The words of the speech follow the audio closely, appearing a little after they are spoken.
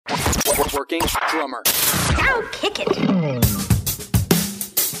Working Drummer. Now kick it.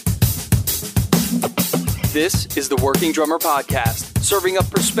 This is the Working Drummer Podcast, serving up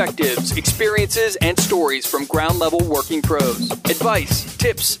perspectives, experiences, and stories from ground-level working pros. Advice,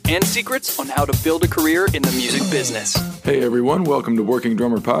 tips, and secrets on how to build a career in the music business. Hey everyone, welcome to Working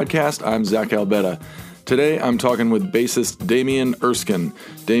Drummer Podcast. I'm Zach Albetta. Today I'm talking with bassist Damien Erskine.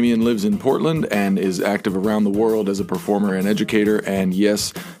 Damien lives in Portland and is active around the world as a performer and educator, and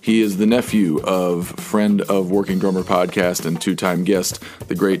yes, he is the nephew of friend of Working Drummer Podcast and two-time guest,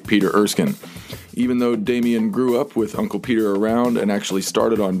 the great Peter Erskine. Even though Damien grew up with Uncle Peter around and actually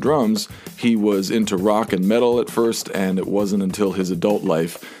started on drums, he was into rock and metal at first, and it wasn't until his adult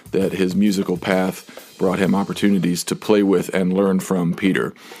life that his musical path brought him opportunities to play with and learn from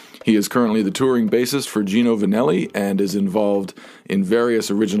Peter. He is currently the touring bassist for Gino Vannelli and is involved in various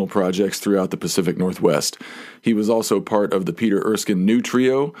original projects throughout the Pacific Northwest. He was also part of the Peter Erskine New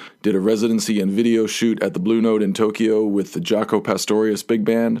Trio, did a residency and video shoot at the Blue Note in Tokyo with the Jaco Pastorius Big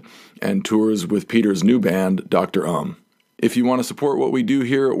Band, and tours with Peter's new band, Dr. If you want to support what we do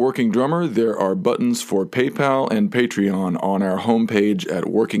here at Working Drummer, there are buttons for PayPal and Patreon on our homepage at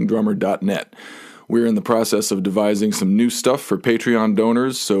workingdrummer.net. We're in the process of devising some new stuff for Patreon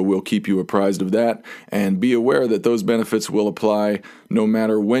donors, so we'll keep you apprised of that, and be aware that those benefits will apply no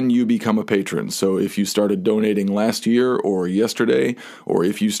matter when you become a patron. So if you started donating last year or yesterday, or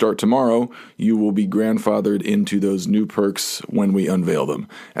if you start tomorrow, you will be grandfathered into those new perks when we unveil them.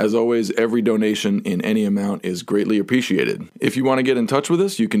 As always, every donation in any amount is greatly appreciated. If you want to get in touch with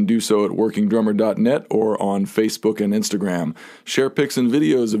us, you can do so at workingdrummer.net or on Facebook and Instagram. Share pics and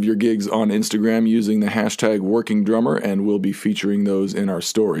videos of your gigs on Instagram using the hashtag WorkingDrummer, and we'll be featuring those in our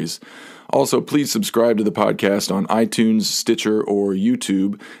stories. Also, please subscribe to the podcast on iTunes, Stitcher, or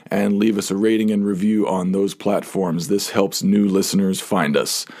YouTube, and leave us a rating and review on those platforms. This helps new listeners find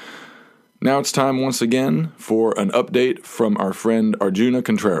us. Now it's time once again for an update from our friend Arjuna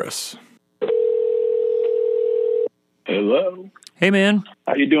Contreras. Hello. Hey, man.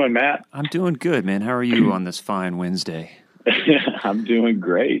 How you doing, Matt? I'm doing good, man. How are you on this fine Wednesday? I'm doing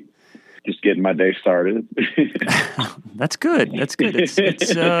great. Just getting my day started. That's good. That's good. It's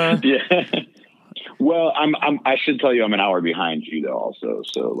yeah. Well, I should tell you I'm an hour behind you though also.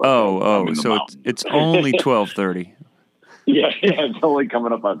 So so it's only 12:30. yeah, it's only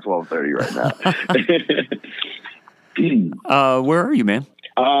coming up on 12:30 right now. Where are you, man?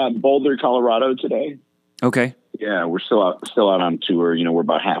 Boulder, Colorado today. Okay. Yeah, we're still out on tour. You know, we're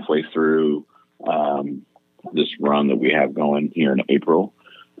about halfway through this run that we have going here in April.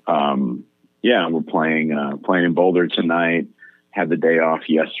 We're playing in Boulder tonight. Had the day off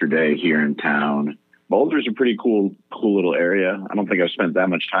yesterday here in town. Boulder's a pretty cool little area. I don't think I've spent that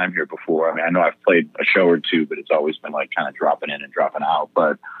much time here before. I mean, I know I've played a show or two, but it's always been like kind of dropping in and dropping out.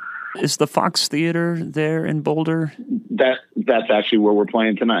 But is the Fox Theater there in Boulder? That's actually where we're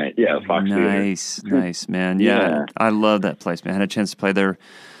playing tonight. Yeah, the Fox Theater. Nice, man. Yeah, I love that place, man. I had a chance to play there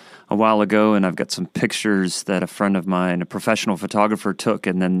a while ago, and I've got some pictures that a friend of mine, a professional photographer, took,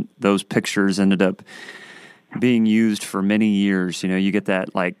 and then those pictures ended up being used for many years. You know, you get that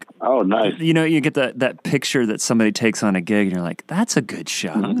oh, nice. You know, you get that picture that somebody takes on a gig, and you're like, that's a good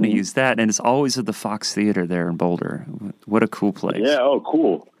shot. I'm going to use that. And it's always at the Fox Theater there in Boulder. What a cool place. Yeah. Oh,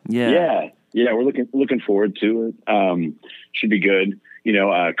 cool. Yeah. We're looking forward to it. Should be good. You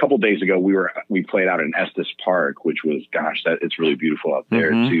know, a couple days ago we played out in Estes Park, which was, it's really beautiful out there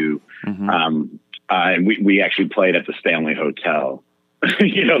too. Mm-hmm. And we actually played at the Stanley Hotel,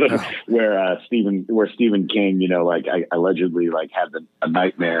 where Stephen King, I allegedly had a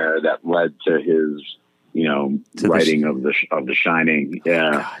nightmare that led to his, writing of The Shining.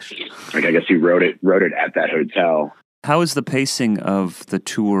 Yeah. Oh, I guess he wrote it at that hotel. How is the pacing of the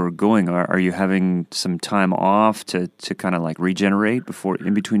tour going? Are you having some time off to kind of regenerate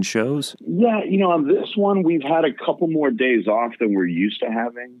in between shows? Yeah, on this one, we've had a couple more days off than we're used to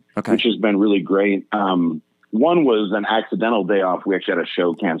having, which has been really great. One was an accidental day off. We actually had a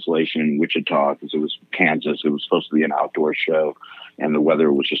show cancellation in Wichita because it was Kansas. It was supposed to be an outdoor show, and the weather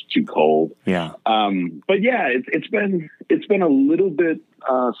was just too cold. Yeah. But yeah, it's been a little bit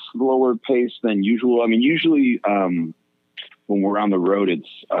slower pace than usual. I mean, usually when we're on the road, it's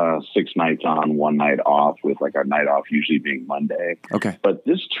 6 nights on, 1 night off, with our night off usually being Monday. Okay. But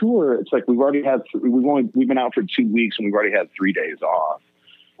this tour, it's we've been out for 2 weeks and we've already had 3 days off.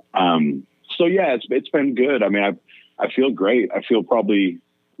 So yeah, it's been good. I mean, I feel great. I feel probably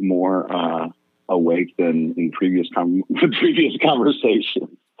more awake than in previous conversations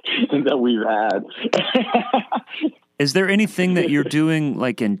that we've had. Is there anything that you're doing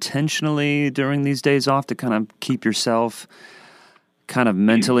intentionally during these days off to kind of keep yourself kind of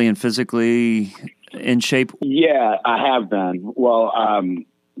mentally and physically in shape? Yeah, I have been. Well,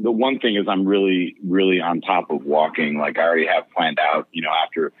 the one thing is I'm really, really on top of walking. Like I already have planned out,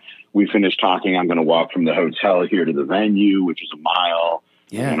 after we finish talking, I'm going to walk from the hotel here to the venue, which is a mile.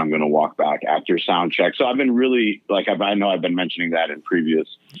 Yeah. And I'm going to walk back after sound check. So I've been really I know I've been mentioning that in previous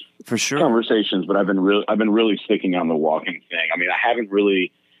conversations, but I've been really sticking on the walking thing. I mean, I haven't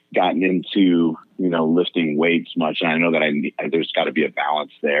really gotten into, lifting weights much. And I know that there's got to be a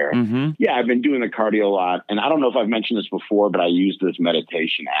balance there. Mm-hmm. Yeah. I've been doing the cardio a lot, and I don't know if I've mentioned this before, but I use this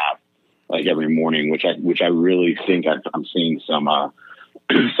meditation app like every morning, which I really think I'm seeing some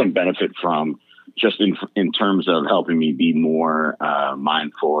benefit from, just in terms of helping me be more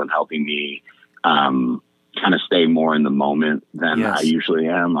mindful and helping me kind of stay more in the moment than I usually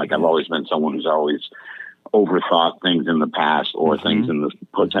am. Like I've always been someone who's always overthought things in the past or things in the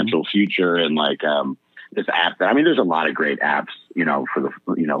potential future. And this app there's a lot of great apps,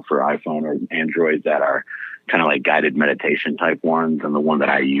 for iPhone or Android that are kind of like guided meditation type ones. And the one that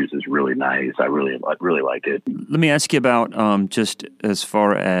I use is really nice. I really like it. Let me ask you about just as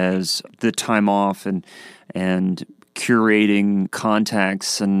far as the time off and curating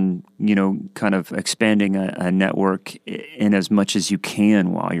contacts and, kind of expanding a network in as much as you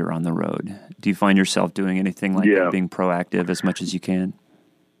can while you're on the road. Do you find yourself doing anything like that, being proactive as much as you can?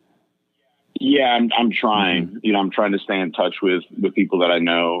 Yeah, I'm trying. I'm trying to stay in touch with people that I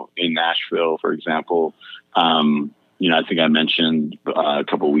know in Nashville, for example. I think I mentioned a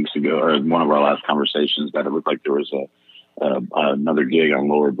couple of weeks ago, or one of our last conversations, that it looked like there was another gig on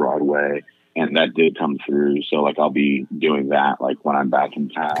Lower Broadway, and that did come through. So I'll be doing that when I'm back in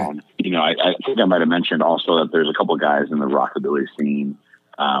town. Okay. I think I might have mentioned also that there's a couple of guys in the rockabilly scene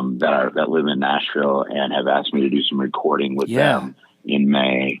that live in Nashville and have asked me to do some recording with them in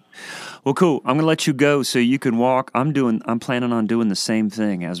May. Well, cool. I'm going to let you go so you can walk. I'm planning on doing the same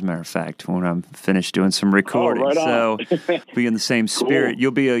thing, as a matter of fact, when I'm finished doing some recording. Right on. So be in the same spirit.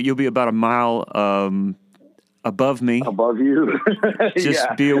 Cool. You'll be about a mile above me. Above you. Just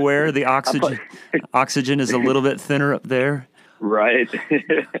be aware the oxygen is a little bit thinner up there. Right.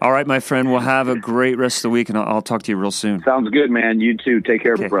 All right, my friend. We'll have a great rest of the week, and I'll talk to you real soon. Sounds good, man. You too. Take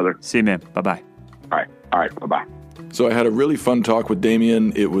care, brother. See you, man. Bye-bye. All right. Bye-bye. So I had a really fun talk with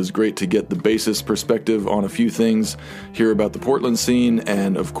Damien. It was great to get the bassist perspective on a few things, hear about the Portland scene,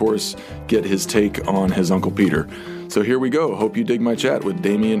 and of course, get his take on his Uncle Peter. So here we go. Hope you dig my chat with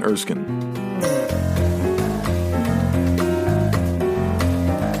Damien Erskine.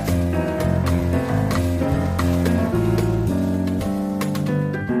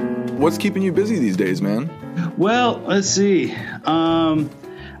 What's keeping you busy these days, man? Well, let's see.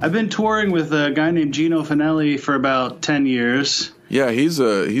 I've been touring with a guy named Gino Finelli for about 10 years. Yeah, he's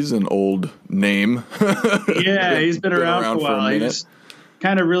an old name. Yeah, he's been around for a while. He was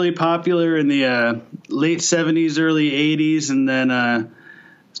kind of really popular in the late 70s, early 80s, and then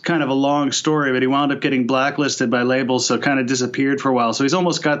it's kind of a long story, but he wound up getting blacklisted by labels, so kind of disappeared for a while. So he's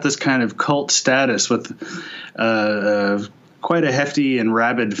almost got this kind of cult status with quite a hefty and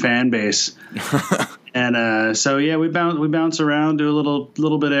rabid fan base. And so we bounce around, do a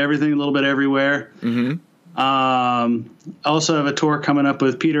little bit of everything, a little bit everywhere. Mm-hmm. Also have a tour coming up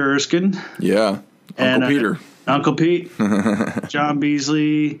with Peter Erskine. Yeah, Uncle Pete, John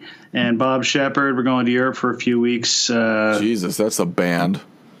Beasley, and Bob Shepard. We're going to Europe for a few weeks. Jesus, that's a band.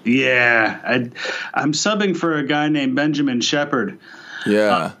 Yeah, I'm subbing for a guy named Benjamin Shepard.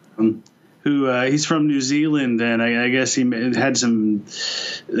 Yeah. Who he's from New Zealand, and I guess he had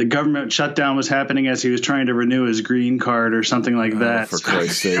the government shutdown was happening as he was trying to renew his green card or something like that. For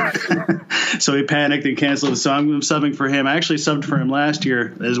Christ's sake. So he panicked and canceled. So I'm subbing for him. I actually subbed for him last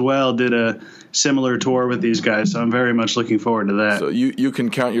year as well, did a similar tour with these guys. So I'm very much looking forward to that. So you can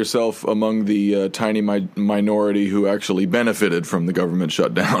count yourself among the tiny minority who actually benefited from the government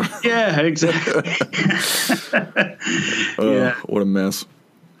shutdown. Yeah, exactly. Yeah. What a mess.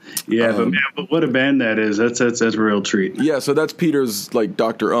 Yeah, but what a band that is. That's a real treat. Yeah, so that's Peter's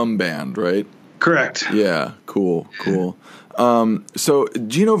Dr. Band, right? Correct. Yeah, cool. So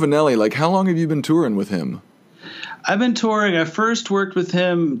Gino Vanelli, how long have you been touring with him? I've been touring. I first worked with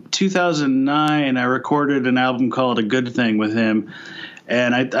him 2009. I recorded an album called A Good Thing with him.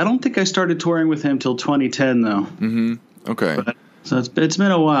 And I don't think I started touring with him till 2010, though. Mm-hmm. Okay. So it's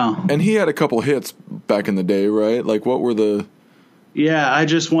been a while. And he had a couple hits back in the day, right? What were the... Yeah, I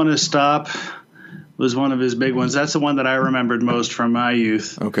Just Want to Stop was one of his big ones. That's the one that I remembered most from my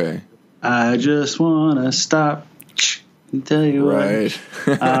youth. Okay. I just want to stop and tell you right.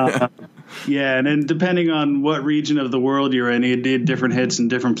 Yeah, and then depending on what region of the world you're in, he did different hits in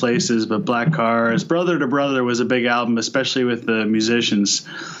different places. But Black Cars, Brother to Brother was a big album, especially with the musicians.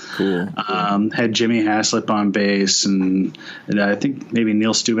 Cool. Had Jimmy Haslip on bass, and I think maybe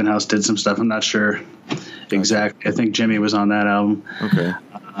Neil Steubenhaus did some stuff. I'm not sure exactly. I think Jimmy was on that album. Okay.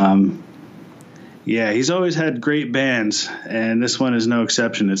 Yeah, he's always had great bands, and this one is no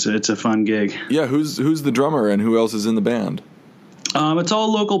exception. It's a fun gig. Yeah, who's the drummer and who else is in the band? It's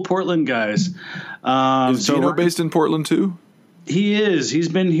all local Portland guys. Is Gino based in Portland too? He is. He's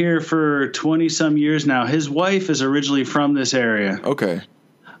been here for 20-some years now. His wife is originally from this area. Okay.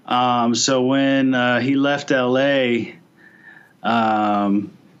 So when he left L.A.,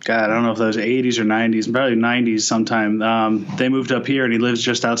 God, I don't know if that was 80s or 90s, probably 90s sometime. They moved up here, and he lives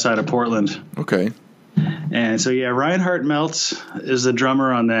just outside of Portland. Okay. And so, yeah, Reinhard Meltz is the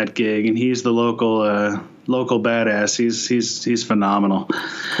drummer on that gig, and he's the local badass. He's phenomenal.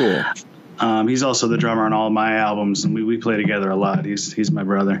 Cool. He's also the drummer on all my albums, and we play together a lot. He's my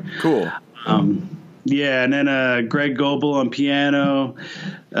brother. Cool. Yeah, and then Greg Goebel on piano,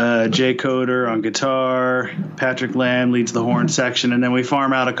 Jay Coder on guitar, Patrick Lamb leads the horn section, and then we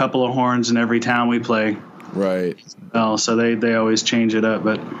farm out a couple of horns in every town we play. Right. Well, so they always change it up,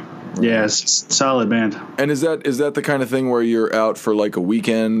 but yeah, it's a solid band. And is that the kind of thing where you're out for like a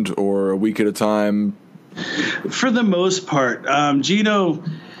weekend or a week at a time? For the most part, Gino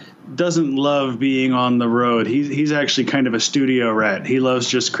doesn't love being on the road. He's actually kind of a studio rat. He loves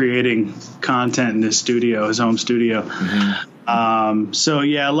just creating content in his studio, his home studio. Mm-hmm. So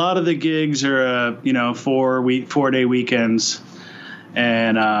yeah, a lot of the gigs are 4-day weekends,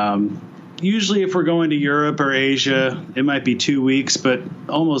 and usually if we're going to Europe or Asia, it might be 2 weeks, but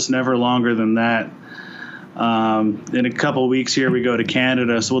almost never longer than that. In a couple of weeks here, we go to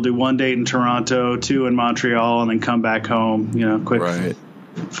Canada, so we'll do 1 date in Toronto, 2 in Montreal, and then come back home. Quick. Right.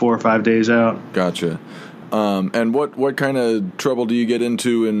 4 or 5 days out. Gotcha. And what kind of trouble do you get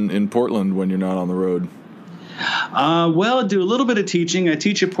into in Portland when you're not on the road? Well, I do a little bit of teaching. I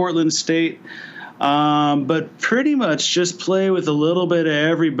teach at Portland State, but pretty much just play with a little bit of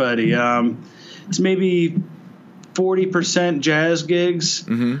everybody. It's maybe 40% jazz gigs.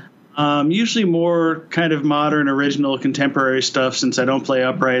 Mm-hmm. Usually more kind of modern, original, contemporary stuff, since I don't play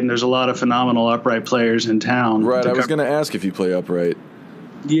upright, and there's a lot of phenomenal upright players in town. Right. I was going to ask if you play upright.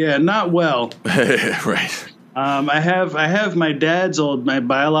 Yeah, not well. Right. I have my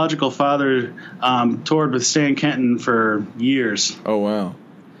biological father toured with Stan Kenton for years. Oh, wow.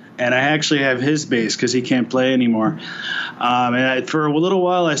 And I actually have his bass because he can't play anymore. For a little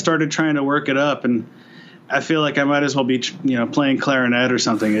while, I started trying to work it up, and I feel like I might as well be playing clarinet or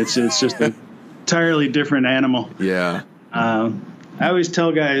something. It's just an entirely different animal. Yeah. I always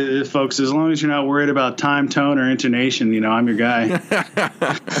tell folks, as long as you're not worried about time, tone, or intonation, I'm your guy.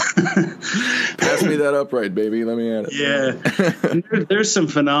 Pass me that upright, baby. Let me at it. Yeah. There's some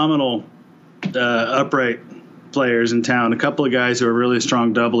phenomenal upright players in town. A couple of guys who are really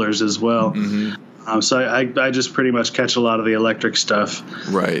strong doublers as well. Mm-hmm. So I just pretty much catch a lot of the electric stuff.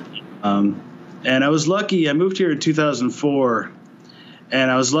 Right. And I was lucky. I moved here in 2004,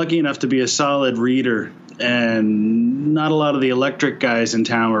 and I was lucky enough to be a solid reader. And not a lot of the electric guys in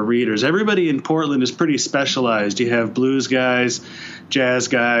town were readers. Everybody in Portland is pretty specialized. You have blues guys, jazz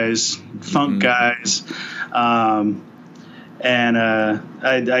guys, funk guys. And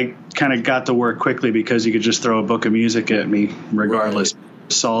I kind of got to work quickly because you could just throw a book of music at me, regardless, right.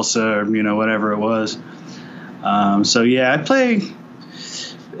 Salsa or, whatever it was. So, yeah, I play,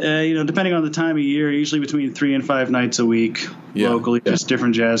 depending on the time of year, usually between 3 and 5 nights a week. Locally, just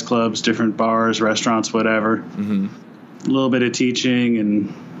different jazz clubs, different bars, restaurants, whatever. Mm-hmm. A little bit of teaching,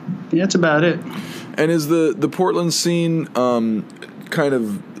 and that's about it. And is the Portland scene kind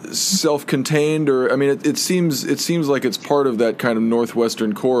of self-contained, or it seems like it's part of that kind of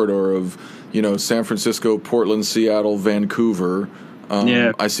northwestern corridor of San Francisco, Portland, Seattle, Vancouver.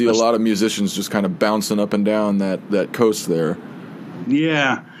 I see a lot of musicians just kind of bouncing up and down that coast there.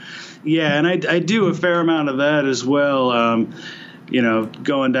 Yeah. Yeah, and I do a fair amount of that as well,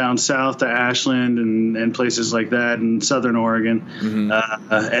 going down south to Ashland and places like that in southern Oregon,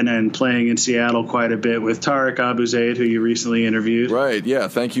 mm-hmm. And then playing in Seattle quite a bit with Tarek Abu Zaid, who you recently interviewed. Right, yeah,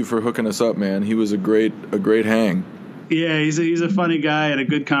 thank you for hooking us up, man. He was a great hang. Yeah, he's a funny guy and a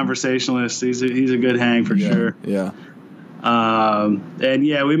good conversationalist. He's a good hang for sure. Yeah. And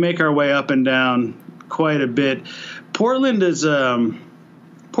yeah, we make our way up and down quite a bit. Portland is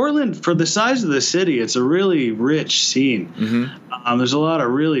Portland, for the size of the city, it's a really rich scene. Mm-hmm. There's a lot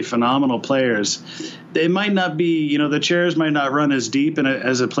of really phenomenal players. It might not be, the chairs might not run as deep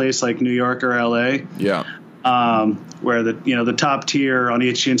as a place like New York or L.A. Yeah. where the top tier on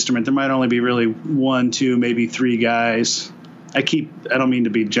each instrument, there might only be really 1, 2, maybe 3 guys. I don't mean to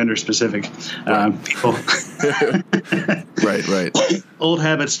be gender specific. People. Right. Old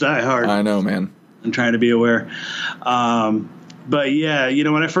habits die hard. I know, man. I'm trying to be aware. But yeah,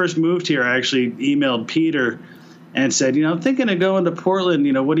 when I first moved here, I actually emailed Peter and said, I'm thinking of going to Portland.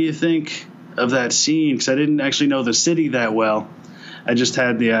 What do you think of that scene? Because I didn't actually know the city that well. I just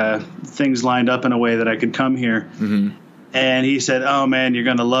had the things lined up in a way that I could come here. Mm-hmm. And he said, "Oh man, you're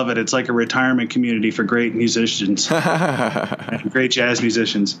going to love it. It's like a retirement community for great musicians, great jazz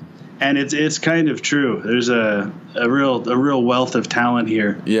musicians." And it's kind of true. There's a real wealth of talent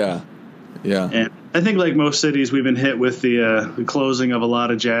here. Yeah. And I think, like most cities, we've been hit with the closing of a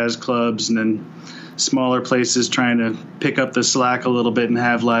lot of jazz clubs, and then smaller places trying to pick up the slack a little bit and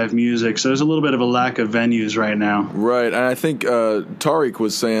have live music. So there's a little bit of a lack of venues right now. Right, and I think Tariq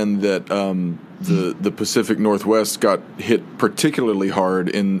was saying that the Pacific Northwest got hit particularly hard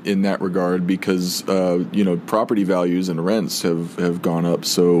in that regard because property values and rents have gone up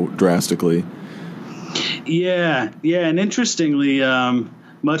so drastically. Yeah, and interestingly,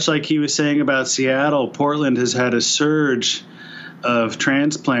 much like he was saying about Seattle, Portland has had a surge of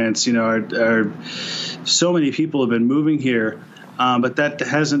transplants. So many people have been moving here, but that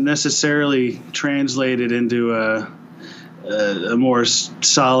hasn't necessarily translated into a more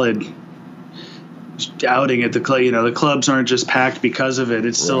solid outing at the club. The clubs aren't just packed because of it.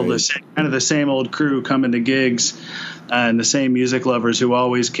 It's still the same old crew coming to gigs, and the same music lovers who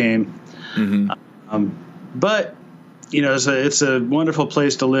always came. Mm-hmm. But it's a wonderful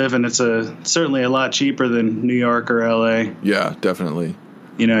place to live, and it's certainly a lot cheaper than New York or LA. Yeah, definitely.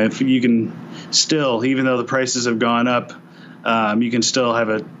 If you can still, even though the prices have gone up, you can still have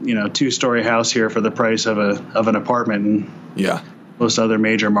a 2-story house here for the price of an apartment in most other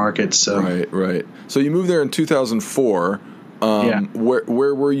major markets. So. Right. So you moved there in 2004.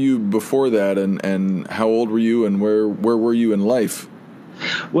 Where were you before that, and how old were you, and where were you in life?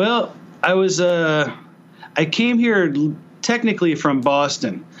 Well, I came here technically from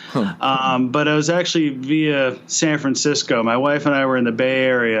Boston, but I was actually via San Francisco. My wife and I were in the Bay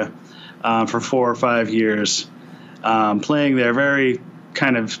Area for 4 or 5 years, playing there, very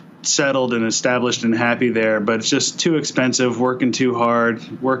kind of settled and established and happy there, but it's just too expensive, working too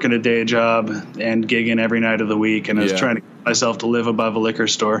hard, working a day job and gigging every night of the week, and I was trying to get myself to live above a liquor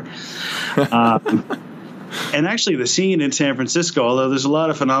store. And actually, the scene in San Francisco, although there's a lot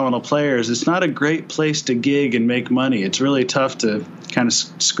of phenomenal players, it's not a great place to gig and make money. It's really tough to kind of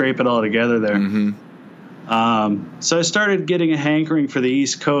scrape it all together there. Mm-hmm. So I started getting a hankering for the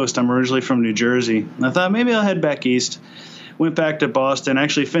East Coast. I'm originally from New Jersey. And I thought maybe I'll head back east. Went back to Boston.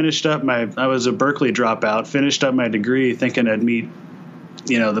 Actually finished up I was a Berkeley dropout. Finished up my degree thinking I'd meet,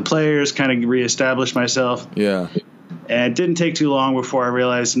 the players, kind of reestablish myself. Yeah. And it didn't take too long before I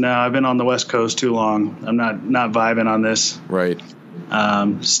realized, no, I've been on the West Coast too long. I'm not vibing on this. Right.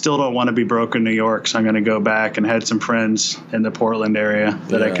 Still don't want to be broke in New York, so I'm going to go back, and had some friends in the Portland area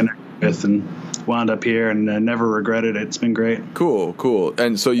that I connected with and wound up here, and never regretted it. It's been great. Cool.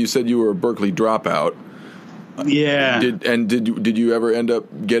 And so you said you were a Berkeley dropout. Yeah. Did you ever end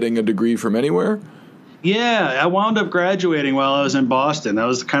up getting a degree from anywhere? Yeah, I wound up graduating while I was in Boston. That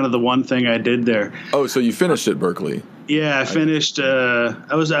was kind of the one thing I did there. Oh, so you finished at Berkeley? Yeah, I finished.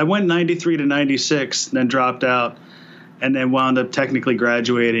 I went 93 to 96, then dropped out, and then wound up technically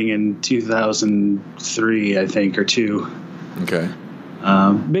graduating in 2003, I think, or 2. Okay.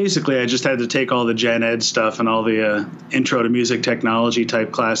 Basically, I just had to take all the gen ed stuff and all the intro to music technology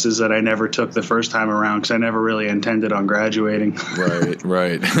type classes that I never took the first time around because I never really intended on graduating.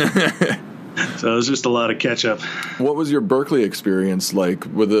 Right. So it was just a lot of catch up. What was your Berkeley experience like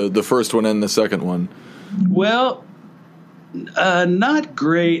with the first one and the second one? Well, not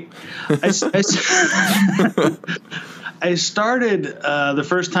great. I started the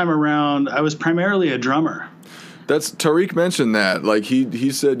first time around, I was primarily a drummer. That's Tariq mentioned that. Like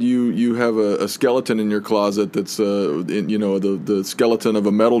he said you have a skeleton in your closet that's the skeleton of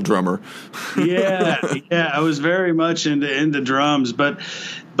a metal drummer. Yeah, I was very much into drums, but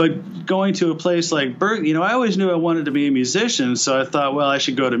going to a place like Berkeley, I always knew I wanted to be a musician, so I thought, well, I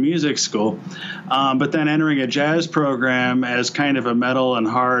should go to music school. But then entering a jazz program as kind of a metal and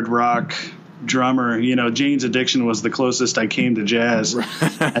hard rock drummer, Jane's Addiction was the closest I came to jazz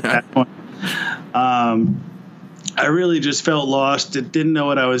at that point. I really just felt lost. Didn't know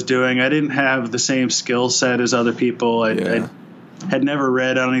what I was doing. I didn't have the same skill set as other people. I had never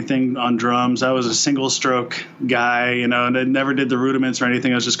read anything on drums. I was a single stroke guy, and I never did the rudiments or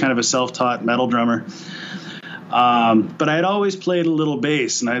anything. I was just kind of a self-taught metal drummer. But I'd always played a little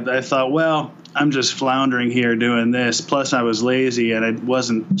bass, and I thought, well, I'm just floundering here doing this. Plus, I was lazy, and I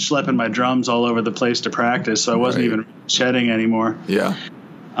wasn't schlepping my drums all over the place to practice, so I wasn't even shedding anymore. Yeah.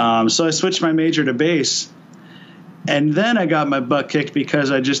 So I switched my major to bass, and then I got my butt kicked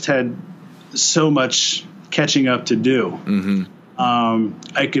because I just had so much catching up to do. Mm-hmm.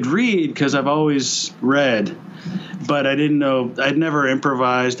 I could read because I've always read, but I didn't know. I'd never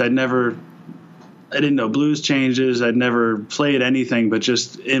improvised. I didn't know blues changes. I'd never played anything but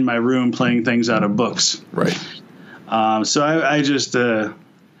just in my room playing things out of books. Right. So I just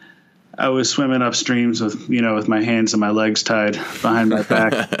I was swimming up streams with my hands and my legs tied behind my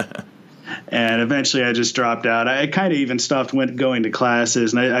back. And eventually I just dropped out. I kind of even stopped going to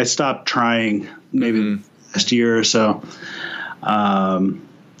classes, and I stopped trying maybe last year or so.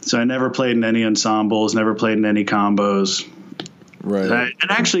 So I never played in any ensembles, never played in any combos. Right.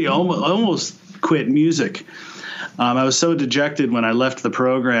 And actually almost quit music. I was so dejected when I left the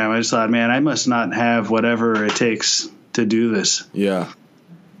program. I just thought, man, I must not have whatever it takes to do this. Yeah.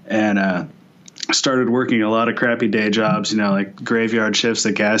 And started working a lot of crappy day jobs, like graveyard shifts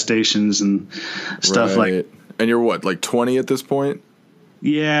at gas stations and stuff like. And you're what, like 20 at this point?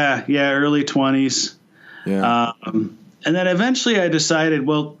 Yeah, early 20s. Yeah. And then eventually I decided,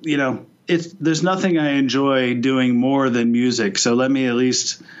 well, there's nothing I enjoy doing more than music, so let me at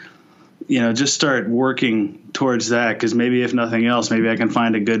least just start working towards that, because maybe if nothing else, maybe I can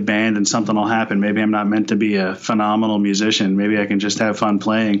find a good band and something will happen. Maybe I'm not meant to be a phenomenal musician. Maybe I can just have fun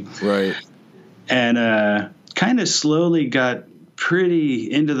playing. Right. And kind of slowly got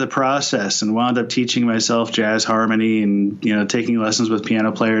pretty into the process and wound up teaching myself jazz harmony and, taking lessons with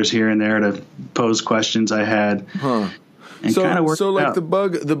piano players here and there to pose questions I had. Huh. And kind of worked out. The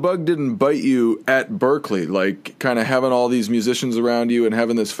bug didn't bite you at Berklee, like kind of having all these musicians around you and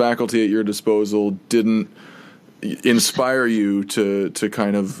having this faculty at your disposal didn't inspire you to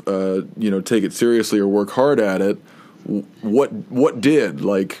kind of take it seriously or work hard at it. What did,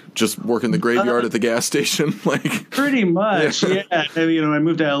 like, just work in the graveyard at the gas station? Like, pretty much, yeah. I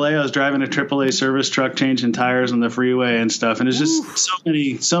moved to LA. I was driving a AAA service truck, changing tires on the freeway and stuff, and it's just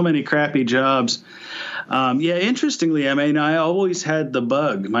so many crappy jobs. Interestingly, I always had the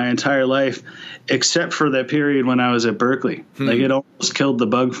bug my entire life, except for that period when I was at Berklee. Like, it almost killed the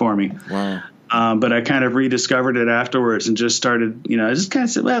bug for me. Wow. But I kind of rediscovered it afterwards and just started, I just kind of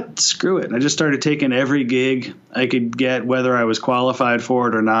said, well, screw it. And I just started taking every gig I could get, whether I was qualified for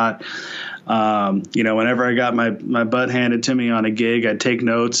it or not. Whenever I got my butt handed to me on a gig, I'd take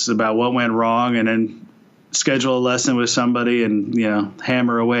notes about what went wrong and then schedule a lesson with somebody and,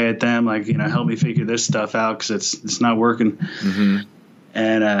 hammer away at them, like, help me figure this stuff out because it's not working. Mm-hmm.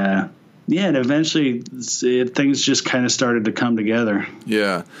 And, and eventually things just kind of started to come together.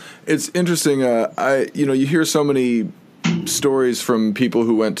 Yeah. It's interesting. You hear so many stories from people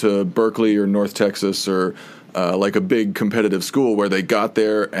who went to Berklee or North Texas or like a big competitive school where they got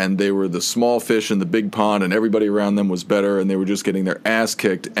there and they were the small fish in the big pond and everybody around them was better and they were just getting their ass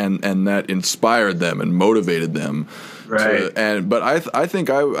kicked and that inspired them and motivated them. Right. But I think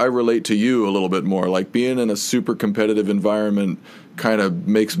I relate to you a little bit more. Like, being in a super competitive environment kind of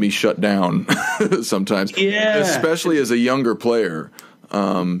makes me shut down sometimes. Yeah. Especially as a younger player.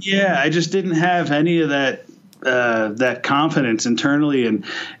 I just didn't have any of that confidence internally, and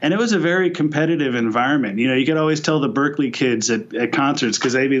it was a very competitive environment. You could always tell the Berklee kids at concerts,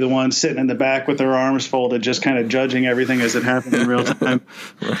 because they'd be the ones sitting in the back with their arms folded, just kind of judging everything as it happened in real time.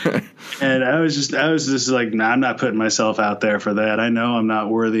 Right. And I was just like, nah, I'm not putting myself out there for that. I know I'm not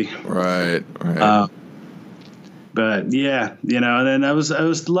worthy. Right. But and then I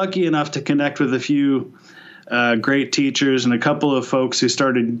was lucky enough to connect with a few great teachers and a couple of folks who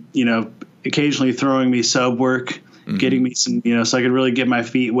started, occasionally throwing me sub work, getting me some, so I could really get my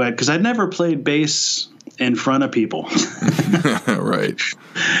feet wet, because I'd never played bass in front of people. Right.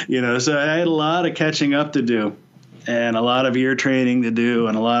 So I had a lot of catching up to do and a lot of ear training to do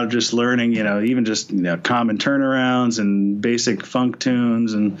and a lot of just learning, even just, common turnarounds and basic funk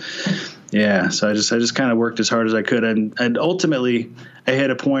tunes. And so I just kind of worked as hard as I could. And ultimately I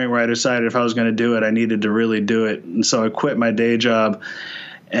hit a point where I decided if I was going to do it, I needed to really do it. And so I quit my day job.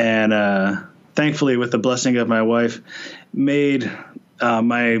 And thankfully, with the blessing of my wife, made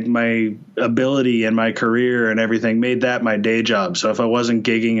my ability and my career and everything, made that my day job. So if I wasn't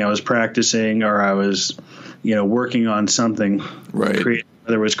gigging, I was practicing or I was, working on something. Right.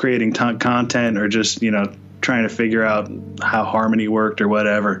 Whether it was creating content or just, trying to figure out how harmony worked or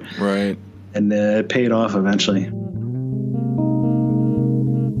whatever. Right. And it paid off eventually.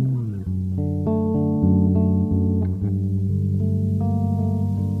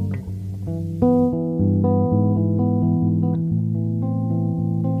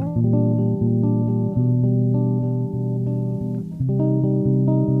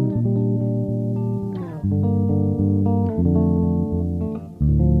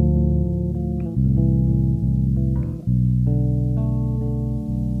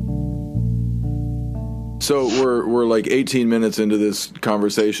 So we're like 18 minutes into this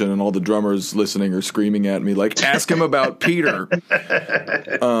conversation, and all the drummers listening are screaming at me like, "Ask him about Peter."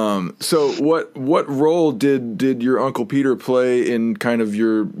 So what role did your Uncle Peter play in kind of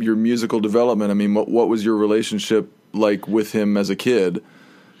your musical development? I mean, what was your relationship like with him as a kid?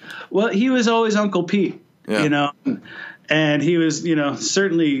 Well, he was always Uncle Pete, you know. And he was,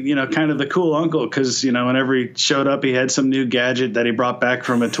 certainly, kind of the cool uncle because, whenever he showed up, he had some new gadget that he brought back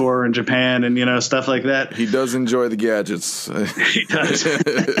from a tour in Japan and, stuff like that. He does enjoy the gadgets. He does.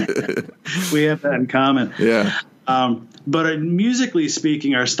 We have that in common. Yeah. But musically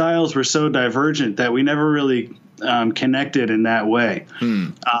speaking, our styles were so divergent that we never really connected in that way.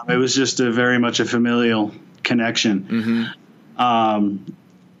 It was just very much a familial connection. Mm-hmm.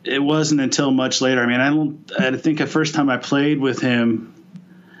 It wasn't until much later. I mean, I think the first time I played with him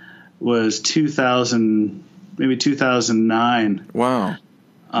was maybe 2009. Wow.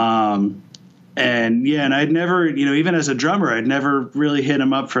 And I'd never, even as a drummer, I'd never really hit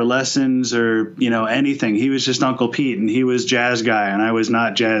him up for lessons or, anything. He was just Uncle Pete, and he was jazz guy, and I was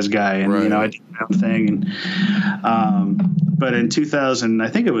not jazz guy. And, right. I did my own thing. But in 2000, I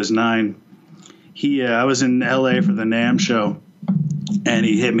think it was 9, I was in LA for the NAMM show. And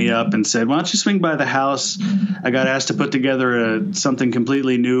he hit me up and said, "Why don't you swing by the house? I got asked to put together something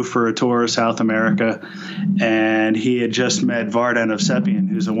completely new for a tour of South America." And he had just met Vardan Evsepian,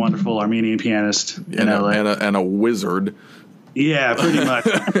 who's a wonderful Armenian pianist in LA. And a wizard. Yeah, pretty much.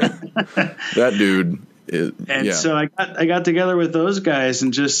 That dude is. So I got together with those guys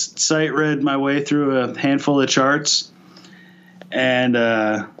and just sight read my way through a handful of charts. And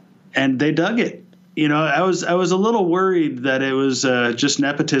they dug it. I was a little worried that it was just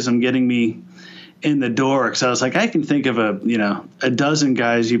nepotism getting me in the door, because I was like, I can think of a dozen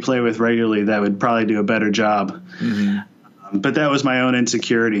guys you play with regularly that would probably do a better job. Mm-hmm. But that was my own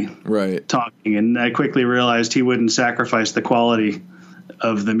insecurity, right? Talking, and I quickly realized he wouldn't sacrifice the quality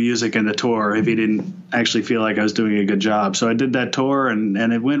of the music and the tour if he didn't actually feel like I was doing a good job. So I did that tour, and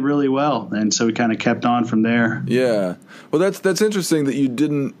it went really well, and so we kind of kept on from there. Yeah, well, that's interesting that you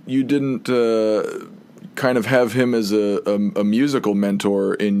didn't kind of have him as a musical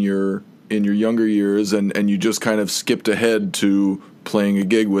mentor in your younger years, and you just kind of skipped ahead to playing a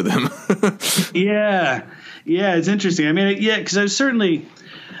gig with him. Yeah, it's interesting. I mean, because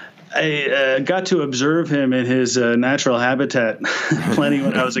I got to observe him in his natural habitat plenty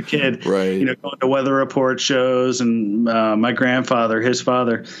when I was a kid. Right. Going to weather report shows, and my grandfather, his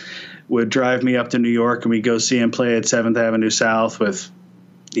father, would drive me up to New York, and we'd go see him play at 7th Avenue South with,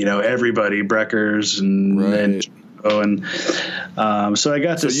 everybody, Breckers and so I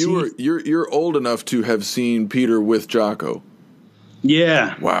got to see. So you're old enough to have seen Peter with Jaco.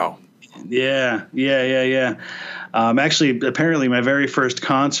 Yeah. Wow. Yeah. Actually, apparently, my very first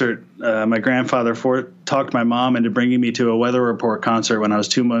concert, my grandfather talked my mom into bringing me to a Weather Report concert when I was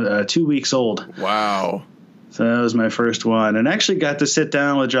 2 weeks old. Wow. So that was my first one, and actually got to sit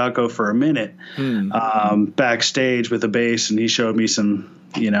down with Jaco for a minute backstage with a bass, and he showed me some.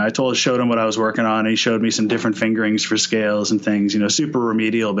 I showed him what I was working on. And he showed me some different fingerings for scales and things. Super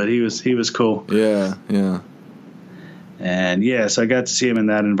remedial, but he was cool. Yeah. And so I got to see him in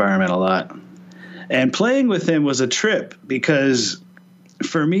that environment a lot. And playing with him was a trip, because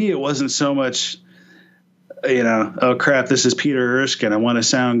for me it wasn't so much, oh crap, this is Peter Erskine, I want to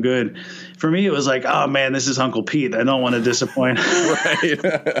sound good. For me it was like, oh man, this is Uncle Pete, I don't want to disappoint. Right.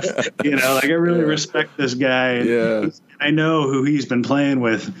 I really respect this guy. And I know who he's been playing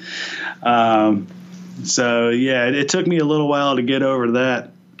with. It took me a little while to get over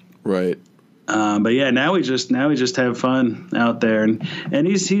that. Right. But now we just have fun out there, and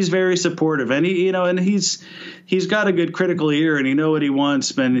he's very supportive, and he's got a good critical ear, and he knows what he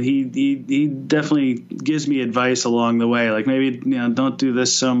wants, and he definitely gives me advice along the way, like maybe don't do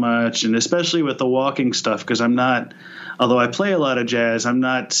this so much, and especially with the walking stuff, because although I play a lot of jazz, I'm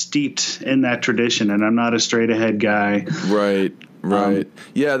not steeped in that tradition, and I'm not a straight ahead guy. Right.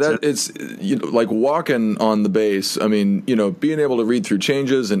 It's like walking on the bass. I mean, being able to read through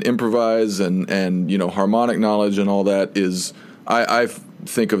changes and improvise and harmonic knowledge and all that is, I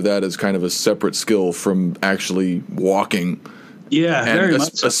think of that as kind of a separate skill from actually walking. Yeah, and very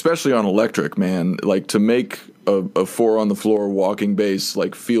much so. Especially on electric, man. Like to make a 4 on the floor walking bass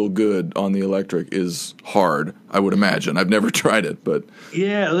like feel good on the electric is hard, I would imagine. I've never tried it, but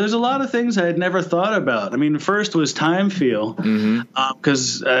there's a lot of things I had never thought about. I mean, first was time feel,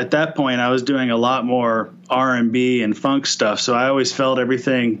 because at that point I was doing a lot more R&B and funk stuff, so I always felt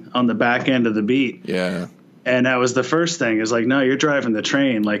everything on the back end of the beat. Yeah. And that was the first thing, is like, no, you're driving the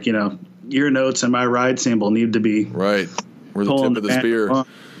train, like, your notes and my ride cymbal need to be right. We're the tip of the spear.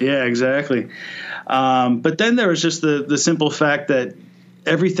 Yeah, exactly. But then there was just the simple fact that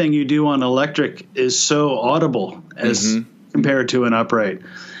everything you do on electric is so audible as compared to an upright.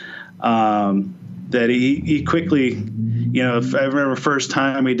 That he quickly, if I remember first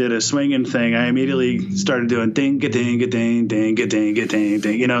time we did a swinging thing, I immediately started doing ding-a-ding-a-ding, ding-a-ding-a-ding,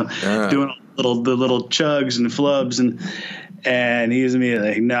 ding, doing the little chugs and flubs, and he's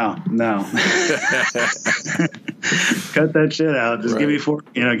immediately like, no, cut that shit out. Just give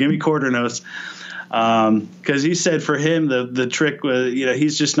me quarter notes. Because he said for him the trick was,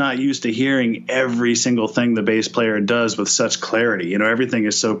 he's just not used to hearing every single thing the bass player does with such clarity. Everything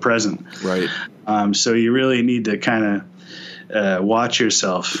is so present. Right. So you really need to kind of watch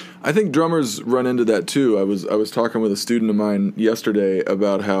yourself. I think drummers run into that too. I was talking with a student of mine yesterday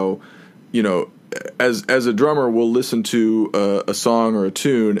about how, as a drummer, we'll listen to a song or a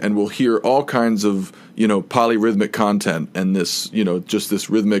tune and we'll hear all kinds of, polyrhythmic content and this, just this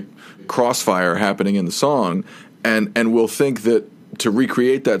rhythmic crossfire happening in the song, and we'll think that to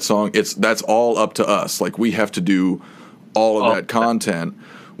recreate that song, that's all up to us. Like we have to do all of that content,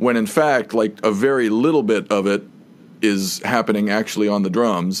 when in fact, like a very little bit of it is happening actually on the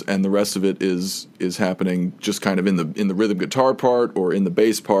drums, and the rest of it is happening just kind of in the rhythm guitar part or in the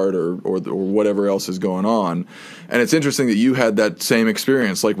bass part or whatever else is going on. And it's interesting that you had that same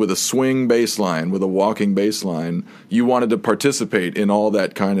experience, like with a swing bass line, with a walking bass line. You wanted to participate in all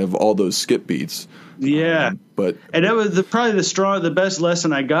that all those skip beats. Yeah, and that was probably the best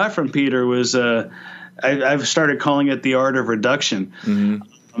lesson I got from Peter was I've started calling it the art of reduction.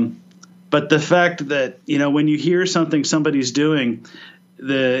 But the fact that, when you hear something somebody's doing,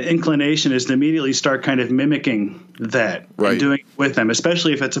 the inclination is to immediately start kind of mimicking that and doing it with them,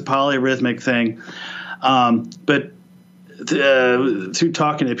 especially if it's a polyrhythmic thing. But through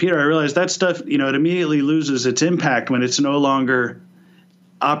talking to Peter, I realized that stuff, it immediately loses its impact when it's no longer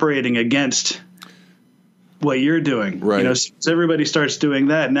operating against what you're doing. Right. So everybody starts doing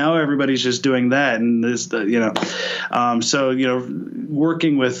that. Now everybody's just doing that. And this,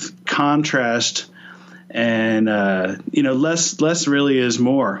 working with contrast and, less really is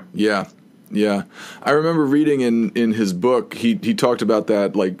more. Yeah. Yeah. I remember reading in his book, he talked about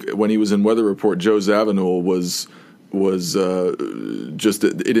that, like when he was in Weather Report, Joe Zawinul was just,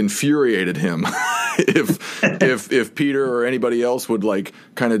 it infuriated him if Peter or anybody else would like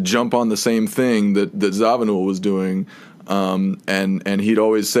kind of jump on the same thing that Zawinul was doing. And he'd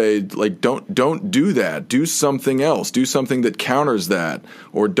always say, like, don't do that. Do something else. Do something that counters that,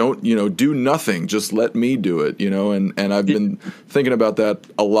 or don't, do nothing. Just let me do it, and I've been thinking about that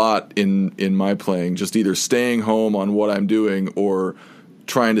a lot in my playing, just either staying home on what I'm doing or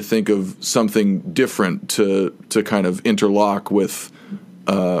trying to think of something different to kind of interlock with,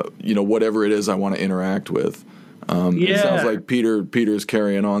 whatever it is I want to interact with. It sounds like Peter's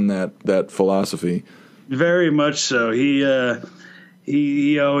carrying on that philosophy. Very much so.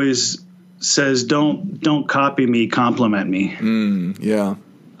 He always says, "Don't copy me, compliment me." Yeah.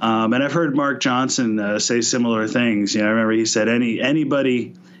 And I've heard Mark Johnson say similar things. I remember he said,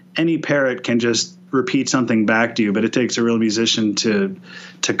 any parrot can just repeat something back to you, but it takes a real musician to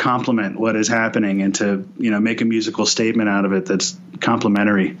compliment what is happening and to make a musical statement out of it that's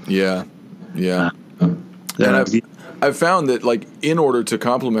complimentary. Yeah. And I've found that, like, in order to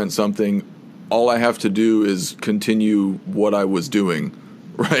compliment something, all I have to do is continue what I was doing,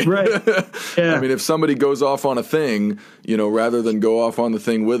 right? Yeah. I mean, if somebody goes off on a thing, rather than go off on the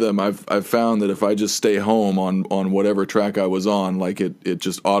thing with them, I've found that if I just stay home on whatever track I was on, like it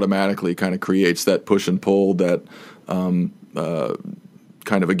just automatically kind of creates that push and pull, that kind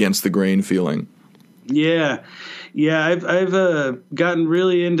of against the grain feeling. Yeah. I've gotten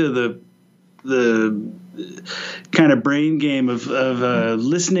really into the kind of brain game of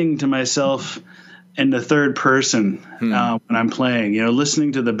listening to myself in the third person when I'm playing,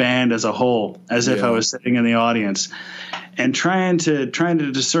 listening to the band as a whole, as if I was sitting in the audience, and trying to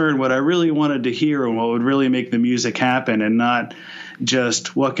discern what I really wanted to hear and what would really make the music happen, and not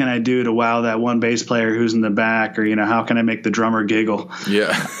just what can I do to wow that one bass player who's in the back, or how can I make the drummer giggle?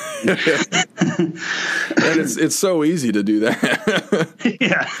 Yeah. And it's so easy to do that.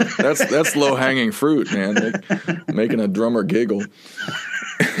 Yeah. That's low hanging fruit, man. Making a drummer giggle.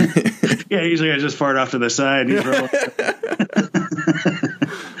 Yeah, usually I just fart off to the side.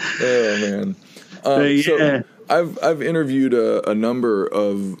 Oh man. So I've interviewed a number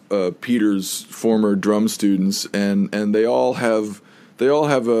of Peter's former drum students, and they all have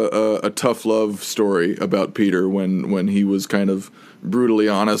a tough love story about Peter when he was kind of brutally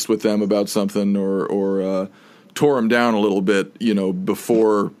honest with them about something, or tore them down a little bit,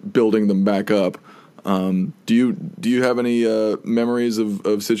 before building them back up. Do you have any memories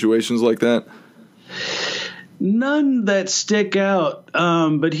of situations like that? None that stick out,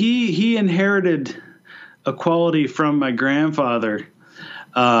 but he inherited a quality from my grandfather,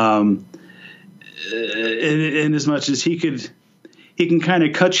 in as much as he can kind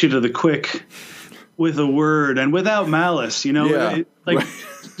of cut you to the quick with a word and without malice,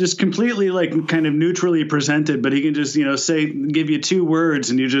 just completely like kind of neutrally presented, but he can just, give you two words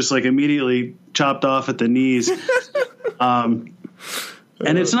and you just like immediately chopped off at the knees.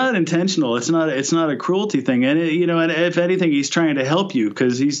 And it's not intentional. It's not a cruelty thing. And and if anything, he's trying to help you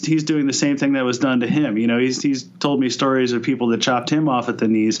because he's doing the same thing that was done to him. He's told me stories of people that chopped him off at the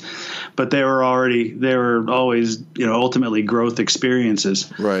knees, but they were always, ultimately growth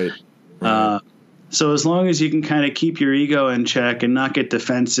experiences. Right. So as long as you can kind of keep your ego in check and not get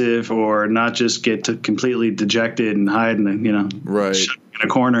defensive or not just get completely dejected and hide in a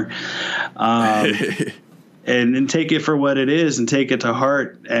corner. And take it for what it is and take it to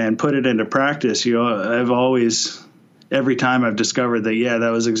heart and put it into practice. Every time I've discovered that, that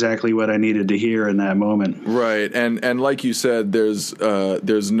was exactly what I needed to hear in that moment. Right. And like you said, there's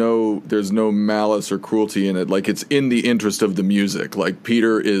no malice or cruelty in it. Like, it's in the interest of the music. Like,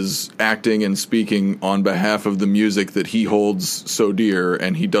 Peter is acting and speaking on behalf of the music that he holds so dear,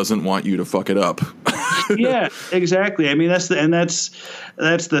 and he doesn't want you to fuck it up. Yeah, exactly. I mean, that's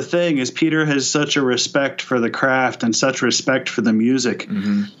the thing is Peter has such a respect for the craft and such respect for the music.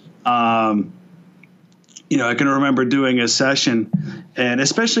 Mm-hmm. I can remember doing a session, and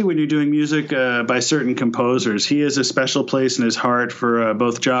especially when you're doing music by certain composers, he has a special place in his heart for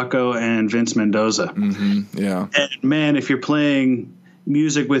both Jaco and Vince Mendoza. Mm-hmm. Yeah. And man, if you're playing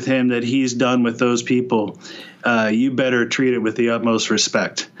music with him that he's done with those people, you better treat it with the utmost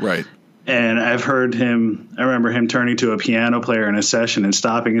respect. Right. And I remember him turning to a piano player in a session and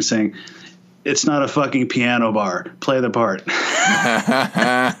stopping and saying, "It's not a fucking piano bar. Play the part."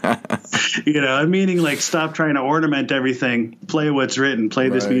 Meaning like stop trying to ornament everything. Play what's written. Play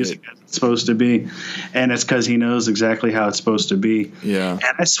this music as it's supposed to be. And it's because he knows exactly how it's supposed to be. Yeah.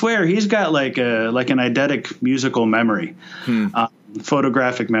 And I swear he's got like an eidetic musical memory,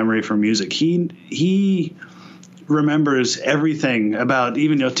 photographic memory for music. He remembers everything about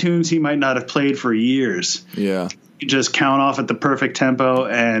even tunes he might not have played for years. Yeah. You just count off at the perfect tempo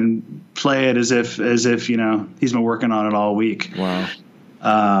and play it as if he's been working on it all week. Wow.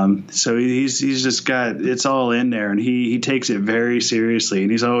 So he's just got it's all in there, and he takes it very seriously,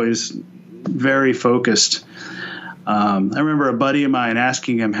 and he's always very focused. I remember a buddy of mine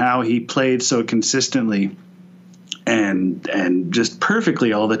asking him how he played so consistently and just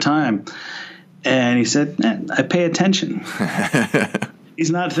perfectly all the time. And he said, I pay attention.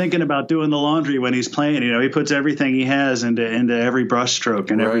 He's not thinking about doing the laundry when he's playing. He puts everything he has into every brush stroke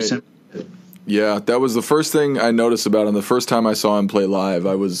and every symphony. Yeah, that was the first thing I noticed about him. The first time I saw him play live,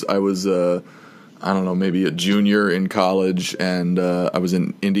 I was I don't know, maybe a junior in college, and I was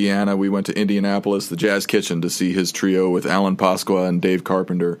in Indiana. We went to Indianapolis, the Jazz Kitchen, to see his trio with Alan Pasqua and Dave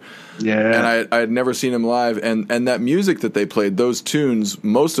Carpenter. Yeah. And I had never seen him live, and that music that they played, those tunes,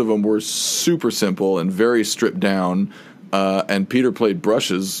 most of them were super simple and very stripped down, and Peter played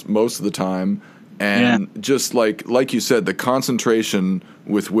brushes most of the time, and just like you said, the concentration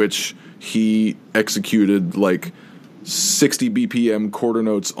with which he executed like 60 BPM quarter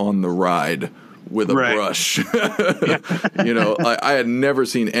notes on the ride with a brush. I had never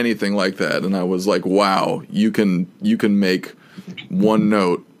seen anything like that, and I was like, wow, you can make one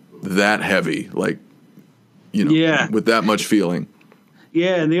note that heavy, with that much feeling.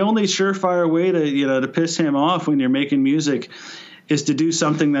 Yeah, and the only surefire way to piss him off when you're making music is to do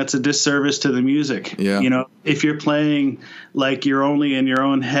something that's a disservice to the music. Yeah. If you're playing like you're only in your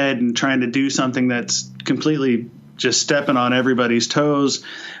own head and trying to do something that's completely just stepping on everybody's toes,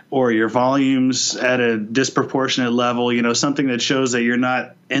 or your volumes at a disproportionate level, something that shows that you're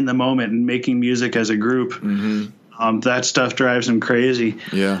not in the moment and making music as a group. Mm-hmm. That stuff drives him crazy.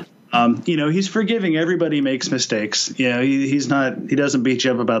 Yeah. He's forgiving. Everybody makes mistakes. He doesn't beat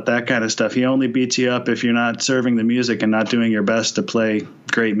you up about that kind of stuff. He only beats you up if you're not serving the music and not doing your best to play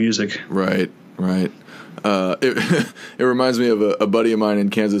great music. Right. It reminds me of a buddy of mine in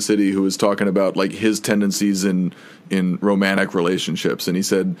Kansas City who was talking about like his tendencies in romantic relationships, and he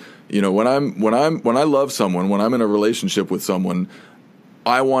said, when I love someone, when I'm in a relationship with someone,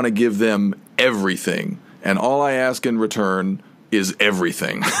 I want to give them everything, and all I ask in return is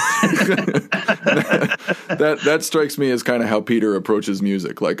everything. That strikes me as kind of how Peter approaches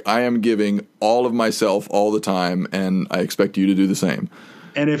music. Like, I am giving all of myself all the time, and I expect you to do the same.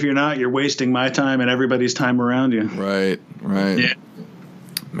 And if you're not, you're wasting my time and everybody's time around you. Right. Yeah.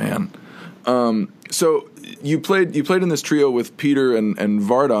 Man. So you played in this trio with Peter and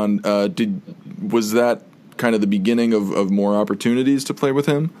Vardon. Was that kind of the beginning of more opportunities to play with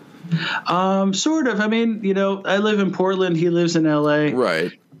him? Sort of. I mean, I live in Portland. He lives in LA.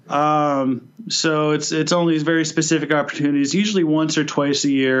 Right. So it's only very specific opportunities. Usually once or twice a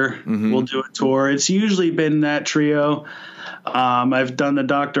year, we'll do a tour. It's usually been that trio. I've done the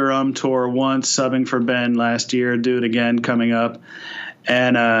Dr. Tour once, subbing for Ben last year. Do it again coming up.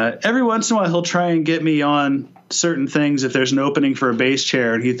 And every once in a while, he'll try and get me on certain things if there's an opening for a bass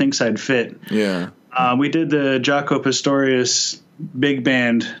chair and he thinks I'd fit. Yeah. We did the Jaco Pastorius big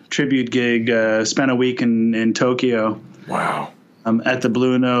band tribute gig, spent a week in Tokyo. Wow. At the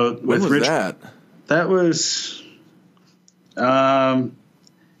Blue Note. When was that? That was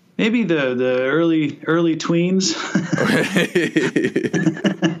maybe the early tweens.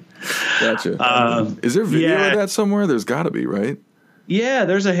 Gotcha. Is there video of that somewhere? There's got to be, right? Yeah,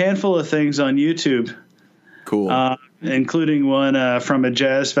 there's a handful of things on YouTube. Cool. Including one from a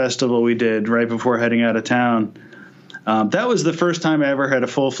jazz festival we did right before heading out of town. That was the first time I ever had a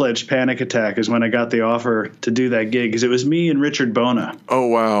full-fledged panic attack, is when I got the offer to do that gig, because it was me and Richard Bona. Oh,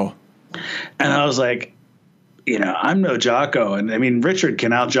 wow. And I was like, I'm no Jaco. And I mean, Richard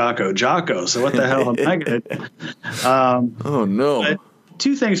can out Jaco, so what the hell am I going to do? Oh, no. But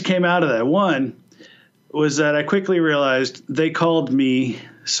two things came out of that. One was that I quickly realized they called me,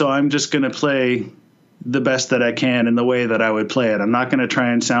 so I'm just going to play the best that I can in the way that I would play it. I'm not going to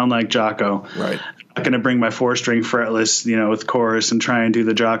try and sound like Jaco. Right. I'm not going to bring my 4-string fretless, with chorus and try and do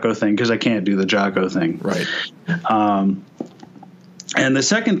the Jaco thing, because I can't do the Jaco thing. Right. And the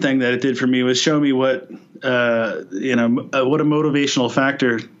second thing that it did for me was show me what a motivational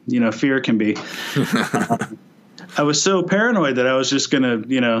factor, fear can be. I was so paranoid that I was just going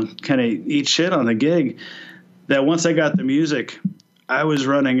to, kind of eat shit on the gig, that once I got the music, I was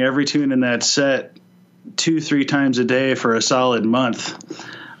running every tune in that set 2-3 times a day for a solid month.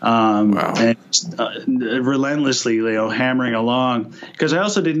 Wow. And relentlessly, hammering along, because I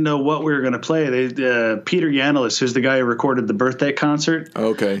also didn't know what we were going to play. Peter Yanelis, who's the guy who recorded the birthday concert,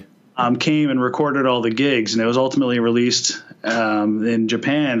 okay, came and recorded all the gigs, and it was ultimately released in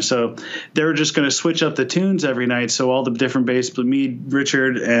Japan. So they were just going to switch up the tunes every night. So all the different bass, me,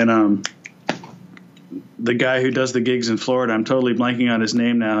 Richard, and the guy who does the gigs in Florida, I'm totally blanking on his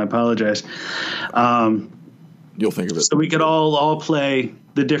name now. I apologize. You'll think of it. So we could all play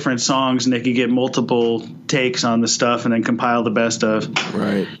the different songs, and they could get multiple takes on the stuff and then compile the best of.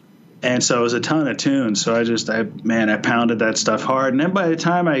 Right. And so it was a ton of tunes. So I pounded that stuff hard. And then by the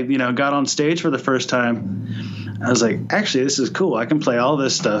time I, got on stage for the first time, I was like, actually, this is cool. I can play all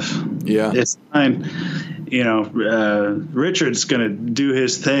this stuff. Yeah. It's fine. Richard's going to do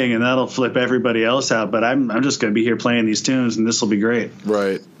his thing, and that'll flip everybody else out. But I'm just going to be here playing these tunes, and this will be great.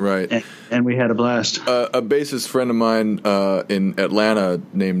 Right. And we had a blast. A bassist friend of mine in Atlanta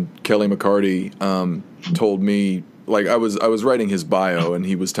named Kelly McCarty told me, like, I was writing his bio, and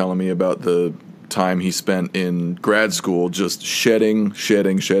he was telling me about the time he spent in grad school just shedding.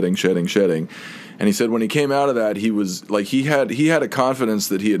 And he said when he came out of that, he was like, he had a confidence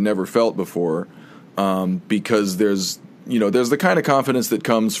that he had never felt before, because there's the kind of confidence that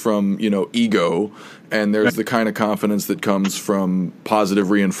comes from, ego, and there's the kind of confidence that comes from positive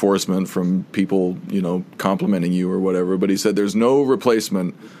reinforcement from people, complimenting you or whatever. But he said there's no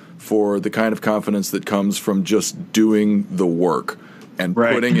replacement for the kind of confidence that comes from just doing the work and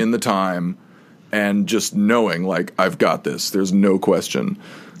putting in the time and just knowing, like, I've got this. There's no question.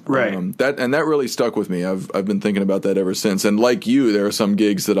 Right. That really stuck with me. I've been thinking about that ever since. And like you, there are some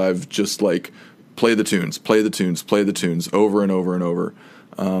gigs that I've just like play the tunes over and over and over.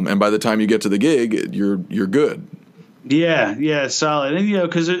 And by the time you get to the gig, you're good. Yeah, solid. And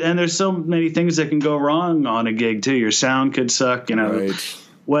because there's so many things that can go wrong on a gig too. Your sound could suck. Right.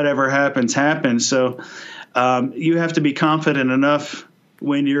 Whatever happens. So you have to be confident enough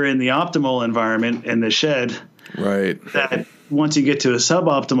when you're in the optimal environment in the shed, right, that once you get to a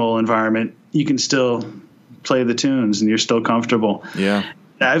suboptimal environment, you can still play the tunes and you're still comfortable. Yeah.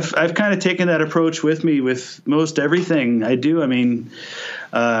 I've kind of taken that approach with me with most everything I do. I mean,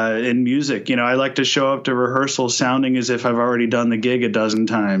 in music, I like to show up to rehearsal sounding as if I've already done the gig a dozen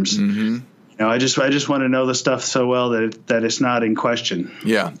times. Mm-hmm. I just want to know the stuff so well that it's not in question.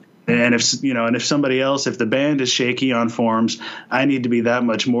 Yeah. And if somebody else, if the band is shaky on forms, I need to be that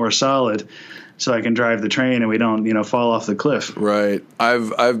much more solid so I can drive the train and we don't, fall off the cliff. Right.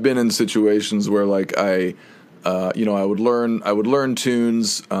 I've been in situations where, like, I would learn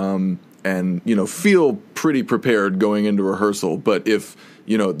tunes, and feel pretty prepared going into rehearsal. But if,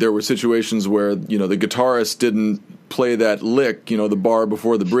 there were situations where, the guitarist didn't play that lick, the bar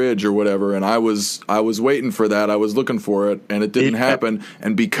before the bridge or whatever, and I was waiting for that, I was looking for it, and it didn't happen.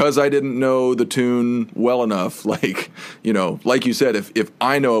 And because I didn't know the tune well enough, like you said, if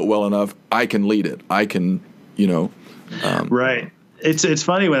I know it well enough, I can lead it. I can, right. It's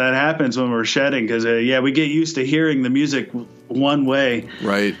funny when that happens when we're shedding, because we get used to hearing the music one way,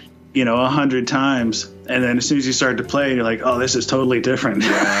 right? 100 times, and then as soon as you start to play, you're like, oh, this is totally different.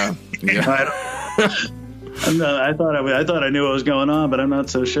 Yeah. I thought I knew what was going on, but I'm not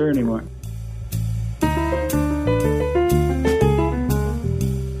so sure anymore.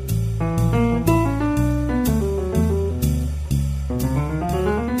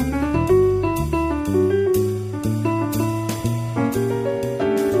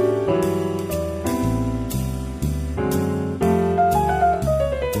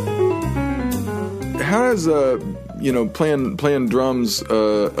 How has playing drums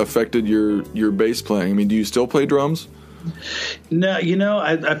affected your bass playing? I mean, do you still play drums? No,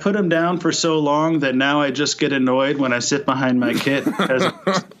 I put them down for so long that now I just get annoyed when I sit behind my kit because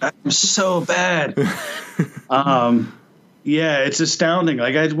I'm so bad. It's astounding.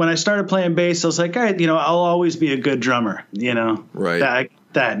 Like when I started playing bass, I was like, I'll always be a good drummer. Right.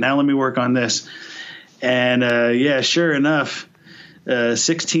 Now let me work on this. And sure enough.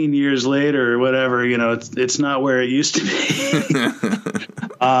 16 years later or whatever, it's not where it used to be.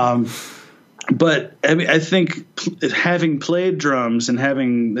 But I mean, I think having played drums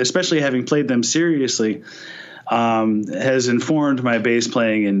and especially having played them seriously, has informed my bass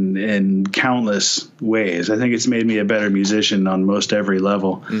playing in countless ways. I think it's made me a better musician on most every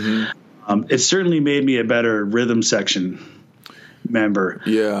level. Mm-hmm. It's certainly made me a better rhythm section member.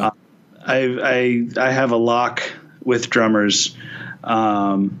 Yeah. I have a lock with drummers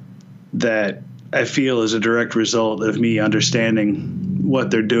that I feel is a direct result of me understanding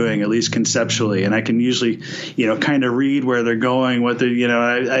what they're doing, at least conceptually. And I can usually, kind of read where they're going, what they're,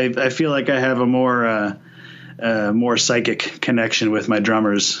 I feel like I have a more psychic connection with my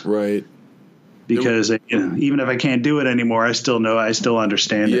drummers. Right. Because, even if I can't do it anymore, I still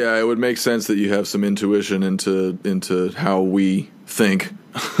understand it. Yeah, it would make sense that you have some intuition into how we think.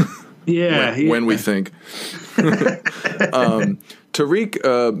 When we think.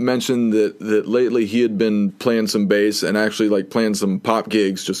 Tariq mentioned that lately he had been playing some bass and actually playing some pop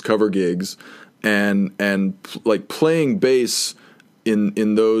gigs, just cover gigs, and playing bass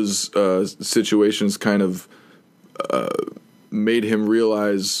in those situations kind of made him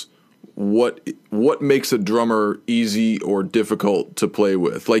realize what makes a drummer easy or difficult to play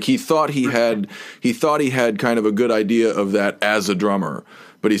with. Like he thought he had kind of a good idea of that as a drummer.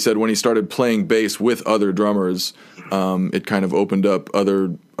 But he said when he started playing bass with other drummers, it kind of opened up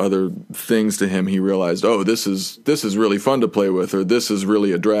other things to him. He realized, oh, this is really fun to play with, or this is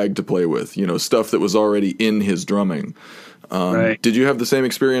really a drag to play with. Stuff that was already in his drumming. Right. Did you have the same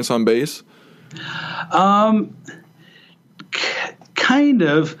experience on bass? Kind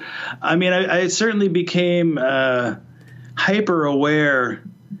of. I mean, I certainly became hyper aware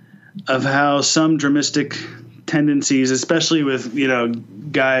of how some drumistic tendencies, especially with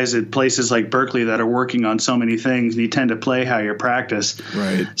guys at places like Berklee that are working on so many things, and you tend to play how you practice.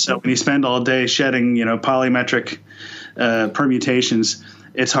 Right. So when you spend all day shedding polymetric permutations,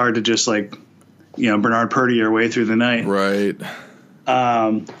 it's hard to just Bernard Purdy your way through the night. Right.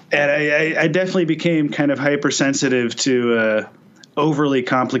 And I definitely became kind of hypersensitive to overly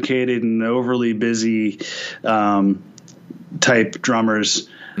complicated and overly busy type drummers.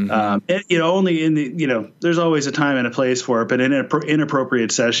 Mm-hmm. Only in the there's always a time and a place for it, but in inappropriate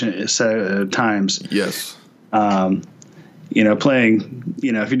times. Yes. Playing,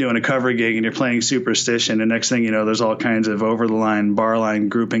 if you're doing a cover gig and you're playing Superstition, the next thing you know, there's all kinds of over the line, bar line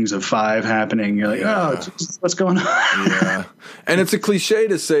groupings of 5 happening. You're like, oh, what's going on? Yeah. And it's a cliche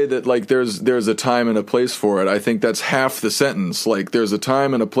to say that there's a time and a place for it. I think that's half the sentence. There's a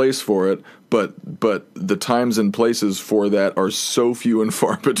time and a place for it, but the times and places for that are so few and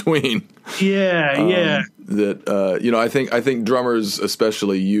far between. Yeah. That I think drummers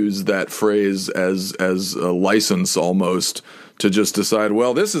especially use that phrase as a license almost to just decide,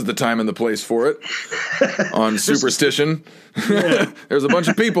 well, this is the time and the place for it. On Superstition, there's a bunch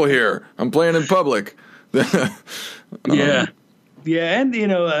of people here. I'm playing in public. Yeah, and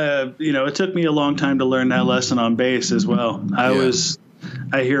it took me a long time to learn that lesson on bass as well.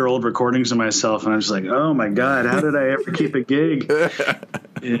 I hear old recordings of myself, and I'm just like, oh my God, how did I ever keep a gig?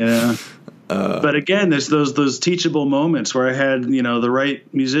 Yeah. But again, there's those teachable moments where I had, the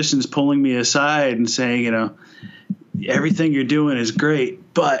right musicians pulling me aside and saying, everything you're doing is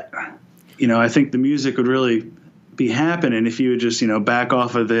great, but I think the music would really be happening if you would just, back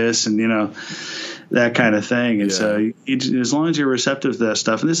off of this and, that kind of thing. And so as long as you're receptive to that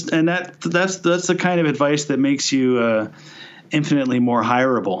stuff, and that's the kind of advice that makes you infinitely more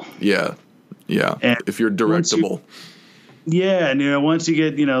hireable. Yeah. Yeah. And if you're directable. And once you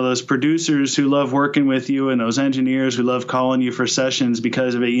get, those producers who love working with you and those engineers who love calling you for sessions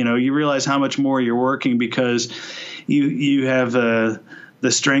because of it, you realize how much more you're working because you have the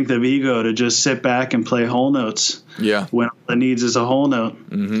strength of ego to just sit back and play whole notes. Yeah. When all it needs is a whole note.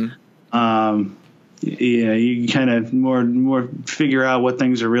 Mm-hmm. You kind of more figure out what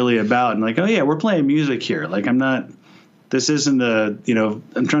things are really about and like, oh yeah, we're playing music here. Like this isn't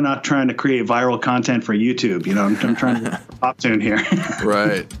I'm not trying to create viral content for YouTube. I'm trying to pop tune here.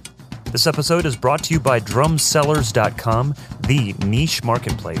 Right. This episode is brought to you by drumsellers.com, the niche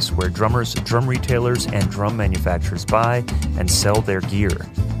marketplace where drummers, drum retailers, and drum manufacturers buy and sell their gear.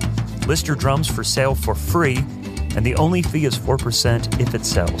 List your drums for sale for free, and the only fee is 4% if it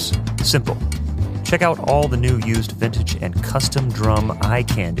sells. Simple. Check out all the new used vintage and custom drum eye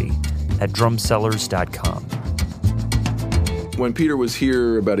candy at drumsellers.com. When Peter was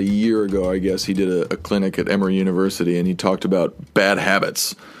here about a year ago, I guess, he did a clinic at Emory University, and he talked about bad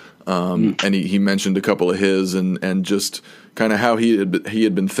habits. And he mentioned a couple of his and just kind of how he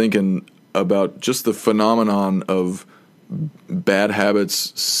had been thinking about just the phenomenon of bad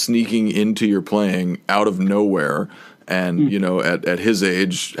habits sneaking into your playing out of nowhere. And, at his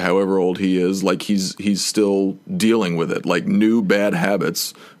age, however old he is, like he's still dealing with it. Like new bad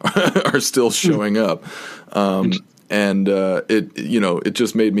habits are still showing up. And it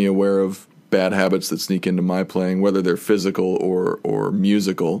just made me aware of bad habits that sneak into my playing, whether they're physical or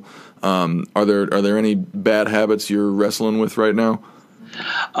musical. Are there any bad habits you're wrestling with right now?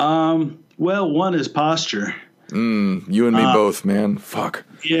 Well, one is posture. You and me both, man. Fuck.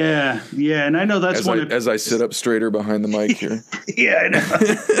 Yeah, and I know that's as I sit up straighter behind the mic here. Yeah, I know.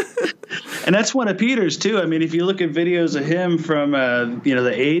 And that's one of Peter's too. I mean, if you look at videos of him from the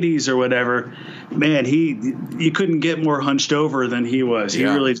 80s or whatever, man, you couldn't get more hunched over than he was. He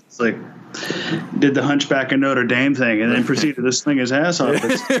really just did the Hunchback of Notre Dame thing and then proceeded to sling his ass off.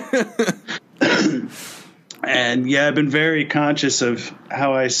 And I've been very conscious of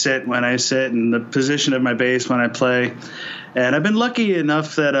how I sit when I sit and the position of my bass when I play. And I've been lucky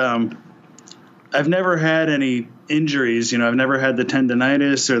enough that I've never had any injuries. I've never had the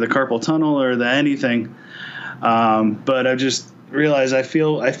tendonitis or the carpal tunnel or the anything. But I've just realized I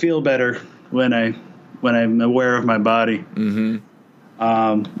feel better when I'm aware of my body.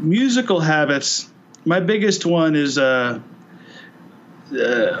 Mm-hmm. Musical habits. My biggest one is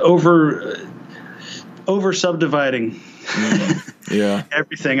over subdividing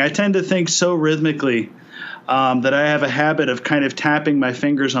everything. I tend to think so rhythmically that I have a habit of kind of tapping my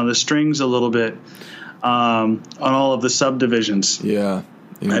fingers on the strings a little bit on all of the subdivisions. Yeah.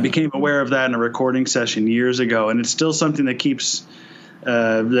 I became aware of that in a recording session years ago, and it's still something that keeps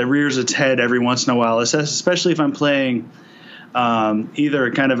that rears its head every once in a while, especially if I'm playing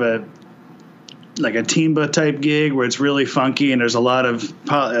either kind of a timba type gig where it's really funky and there's a lot of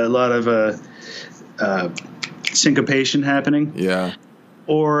syncopation happening. Yeah.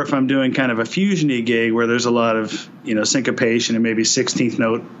 Or if I'm doing kind of a fusion-y gig where there's a lot of, syncopation and maybe 16th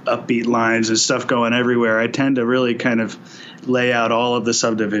note upbeat lines and stuff going everywhere, I tend to really kind of lay out all of the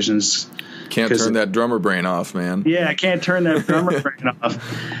subdivisions. Can't turn that drummer brain off, man. Yeah, I can't turn that drummer brain off.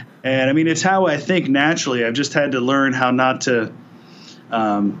 And I mean, it's how I think naturally. I've just had to learn how not to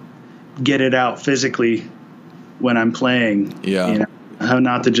get it out physically when I'm playing. Yeah. How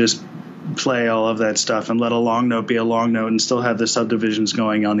not to just play all of that stuff and let a long note be a long note and still have the subdivisions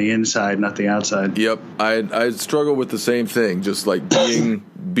going on the inside, not the outside. Yep. I struggle with the same thing, just like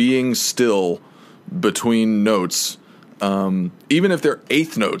being still between notes. Even if they're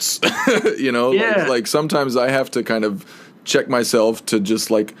eighth notes, like sometimes I have to kind of check myself to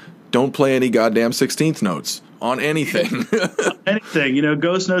just don't play any goddamn 16th notes on anything. Anything,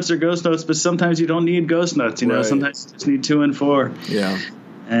 ghost notes are ghost notes, but sometimes you don't need ghost notes, right. Sometimes you just need 2 and 4. Yeah.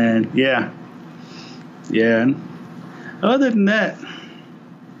 And and other than that,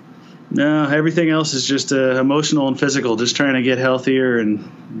 no, everything else is just emotional and physical, just trying to get healthier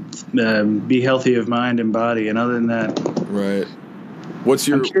and be healthy of mind and body. And other than that, right. What's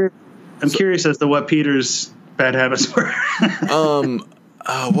your? I'm curious as to what Peter's bad habits were.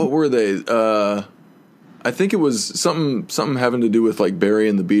 What were they? I think it was something having to do with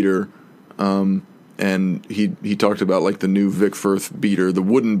burying the beater. And he talked about the new Vic Firth beater, the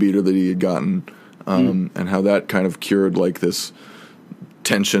wooden beater that he had gotten, and how that kind of cured this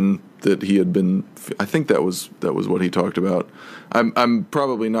tension that he had been. I think that was what he talked about. I'm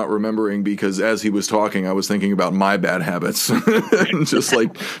probably not remembering because as he was talking, I was thinking about my bad habits and just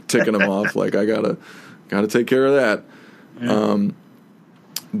like ticking them off. Like I gotta take care of that. Yeah.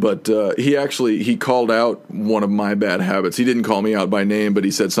 But he called out one of my bad habits. He didn't call me out by name, but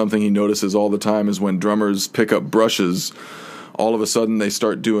he said something he notices all the time is when drummers pick up brushes, all of a sudden they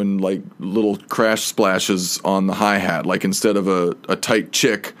start doing like little crash splashes on the hi-hat. Like instead of a tight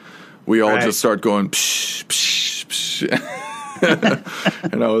chick, we all just start going psh, psh, psh.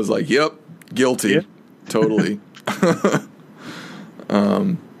 And I was like, yep, guilty. Yep. Totally.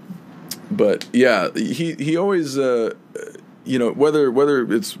 But yeah, he always, whether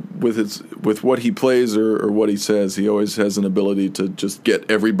it's with what he plays or what he says, he always has an ability to just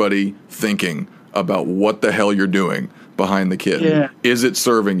get everybody thinking about what the hell you're doing behind the kit. Yeah. Is it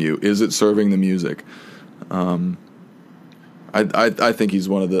serving you? Is it serving the music? I think he's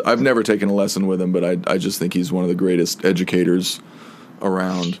one of the. I've never taken a lesson with him, but I just think he's one of the greatest educators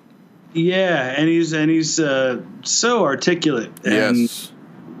around. Yeah, and he's so articulate and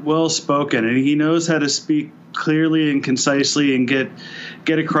well spoken, and he knows how to speak clearly and concisely and get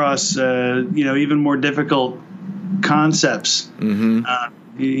across even more difficult concepts. Mm-hmm.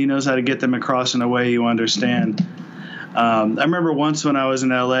 He knows how to get them across in a way you understand. I remember once when I was in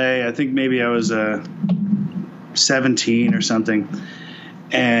LA, I think maybe I was 17 or something,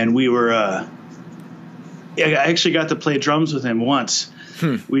 and we were I actually got to play drums with him once.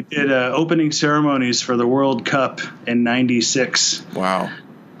 We did opening ceremonies for the World Cup in '96. Wow.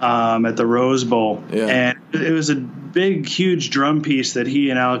 At the Rose Bowl. Yeah. And it was a big, huge drum piece that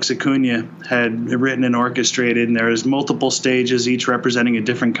he and Alex Acuna had written and orchestrated, and there was multiple stages, each representing a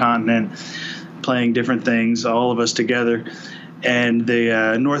different continent, playing different things, all of us together. And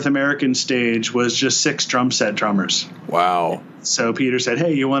the North American stage was just 6 drum set drummers. Wow. So Peter said,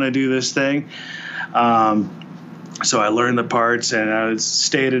 hey, you want to do this thing? So I learned the parts, and I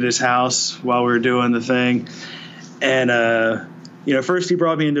stayed at his house while we were doing the thing. And first he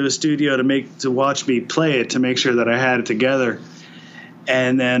brought me into a studio to watch me play it, to make sure that I had it together.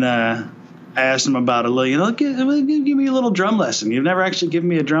 And then I asked him about give me a little drum lesson. You've never actually given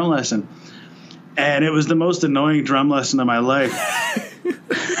me a drum lesson. And it was the most annoying drum lesson of my life.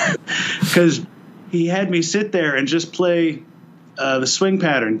 Because he had me sit there and just play the swing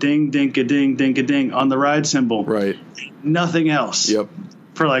pattern, ding, dink-a-ding, dink-a-ding, on the ride cymbal. Right. Nothing else. Yep.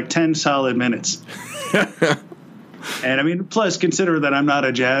 For like 10 solid minutes. And I mean, plus consider that I'm not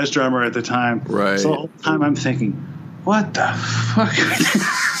a jazz drummer at the time. Right. So the whole time I'm thinking, what the fuck?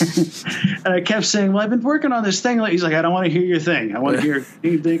 And I kept saying, well, I've been working on this thing. He's like, I don't want to hear your thing. I want to hear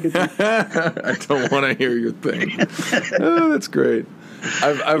I don't want to hear your thing. Oh, that's great.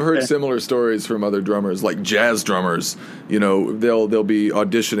 I've heard similar stories from other drummers, like jazz drummers. They'll be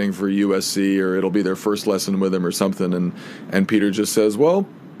auditioning for USC, or it'll be their first lesson with him or something, and Peter just says, well,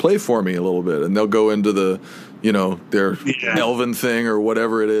 play for me a little bit, and they'll go into the their Elvin thing or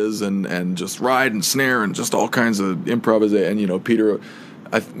whatever it is, and just ride and snare and just all kinds of improvisation. And Peter,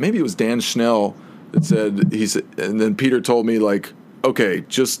 maybe it was Dan Schnell that said, and then Peter told me, like, okay,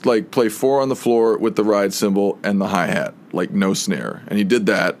 just like play 4 on the floor with the ride cymbal and the hi-hat, like no snare. And he did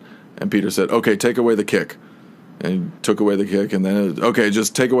that, and Peter said, okay, take away the kick. And he took away the kick, and then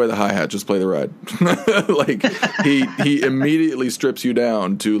just take away the hi-hat, just play the ride. Like he immediately strips you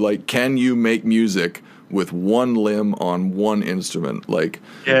down to, like, can you make music with one limb on one instrument? Like,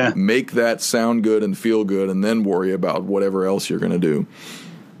 make that sound good and feel good, and then worry about whatever else you're going to do.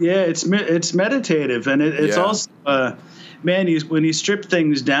 Yeah, it's meditative, and it's also when you strip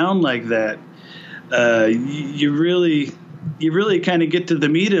things down like that, you really kind of get to the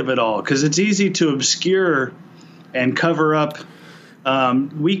meat of it all, because it's easy to obscure and cover up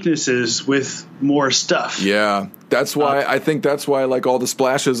weaknesses with more stuff. Yeah, that's why I think that's why I like all the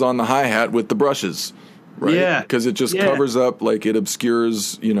splashes on the hi-hat with the brushes, right? Yeah, because it just covers up, like, it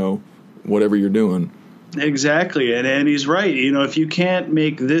obscures, whatever you're doing. Exactly, and he's right. If you can't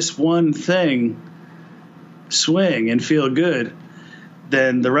make this one thing swing and feel good,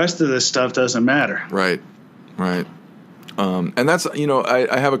 then the rest of this stuff doesn't matter. Right. And that's,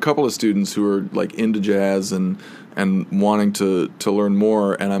 I have a couple of students who are, like, into jazz and wanting to learn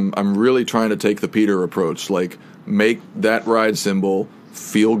more, and I'm really trying to take the Peter approach, like, make that ride cymbal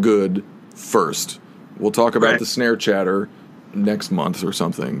feel good first. We'll talk about the snare chatter next month or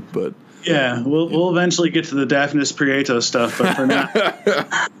something, but yeah, we'll eventually get to the Daphnis Prieto stuff, but for now,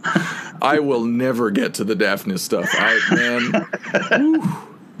 I will never get to the Daphnis stuff.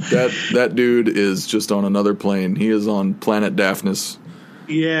 That dude is just on another plane. He is on Planet Daphnis.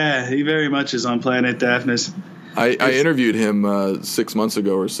 Yeah, he very much is on Planet Daphnis. I interviewed him 6 months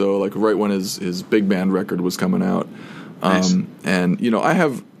ago or so, like right when his big band record was coming out. Nice. And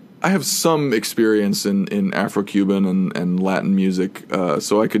I have some experience in Afro-Cuban and Latin music,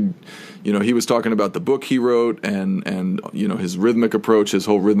 so I could, he was talking about the book he wrote and his rhythmic approach, his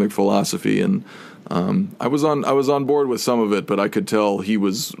whole rhythmic philosophy, and I was on board with some of it, but I could tell he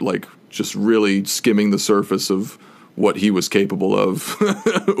was like just really skimming the surface of what he was capable of.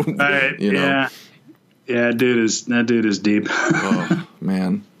 Right. Yeah. Yeah, that dude is deep. Oh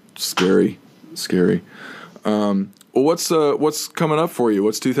man, scary. Well, what's coming up for you?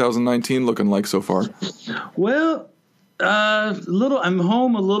 What's 2019 looking like so far? Well, I'm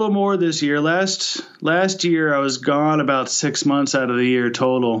home a little more this year. Last year I was gone about 6 months out of the year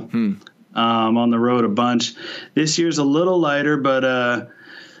total. On the road a bunch. This year's a little lighter, but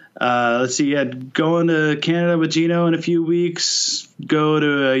let's see. Going to Canada with Gino in a few weeks. Go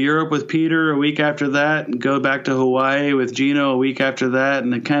to Europe with Peter a week after that, and go back to Hawaii with Gino a week after that,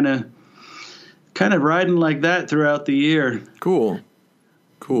 and kind of riding like that throughout the year. Cool.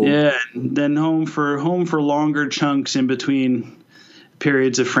 Yeah, and then home for longer chunks in between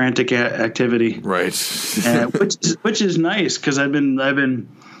periods of frantic activity. Right. Which is nice because I've been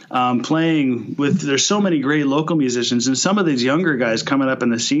playing with. There's so many great local musicians, and some of these younger guys coming up in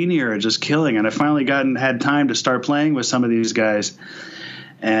the scene here are just killing. And I finally had time to start playing with some of these guys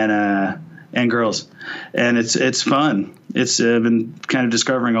and girls, and it's fun. It's been kind of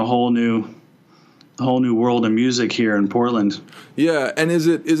discovering a whole new world of music here in Portland. Yeah, and is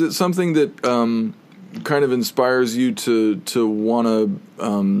it something that kind of inspires you to want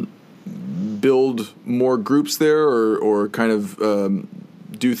to build more groups there, or kind of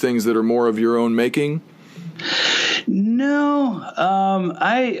do things that are more of your own making? No,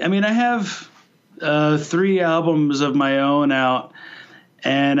 I mean I have 3 albums of my own out,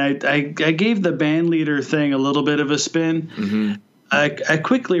 and I gave the band leader thing a little bit of a spin. Mm-hmm. I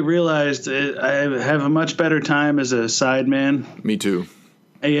quickly realized I have a much better time as a sideman. Me too.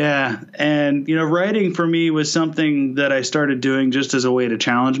 Yeah, and writing for me was something that I started doing just as a way to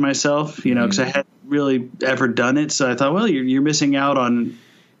challenge myself. Because I hadn't really ever done it, so I thought, well, you're missing out on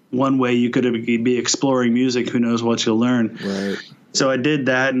one way you could be exploring music. Who knows what you'll learn? Right. So I did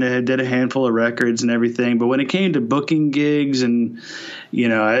that, and I did a handful of records and everything. But when it came to booking gigs, and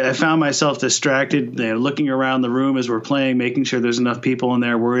I found myself distracted, looking around the room as we're playing, making sure there's enough people in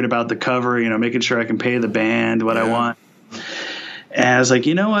there, worried about the cover, making sure I can pay the band what I want. And I was like,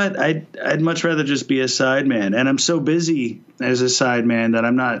 you know what? I'd much rather just be a sideman. And I'm so busy as a sideman that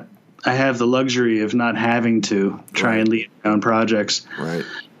I have the luxury of not having to try and lead my own projects. Right.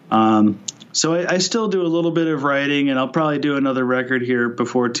 So I still do a little bit of writing, and I'll probably do another record here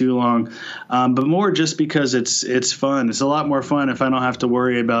before too long. But more just because it's fun. It's a lot more fun if I don't have to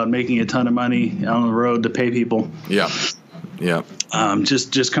worry about making a ton of money on the road to pay people. Yeah. Yeah.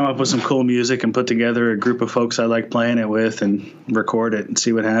 Just come up with some cool music and put together a group of folks I like playing it with and record it and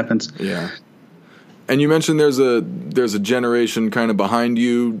see what happens. Yeah. And you mentioned there's a generation kind of behind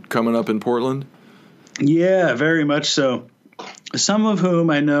you coming up in Portland? Yeah, very much so. Some of whom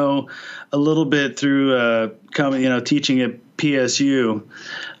I know a little bit through teaching at PSU.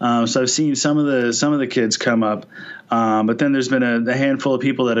 So I've seen some of the kids come up. But then there's been a handful of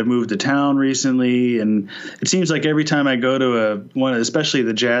people that have moved to town recently, and it seems like every time I go to one, especially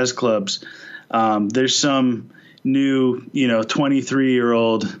the jazz clubs, there's some new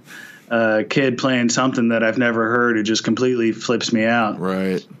 23-year-old kid playing something that I've never heard who just completely flips me out.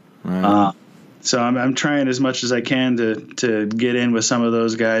 Right. So I'm trying as much as I can to get in with some of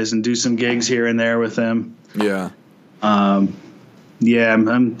those guys and do some gigs here and there with them. Yeah.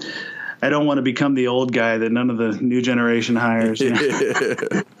 I don't want to become the old guy that none of the new generation hires.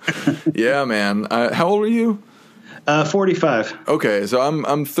 Yeah, man. How old are you? 45. Okay, so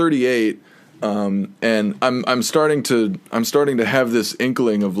I'm 38. And I'm starting to have this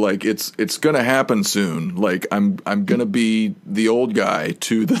inkling of like it's gonna happen soon. Like I'm gonna be the old guy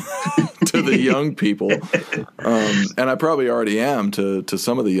to the young people, and I probably already am to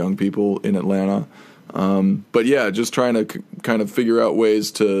some of the young people in Atlanta. But yeah, just trying to kind of figure out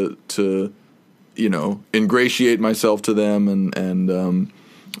ways to ingratiate myself to them and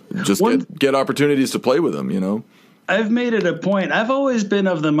just get opportunities to play with them. I've made it a point. I've always been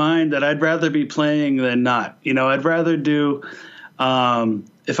of the mind that I'd rather be playing than not. I'd rather do, if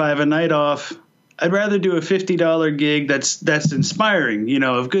I have a night off, I'd rather do a $50 gig that's inspiring,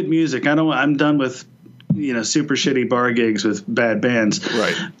 of good music. I'm done with, super shitty bar gigs with bad bands.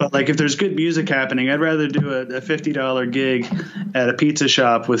 Right. But like if there's good music happening, I'd rather do a $50 gig at a pizza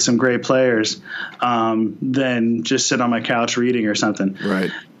shop with some great players than just sit on my couch reading or something.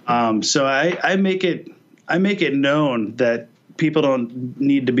 Right. So I make it. I make it known that people don't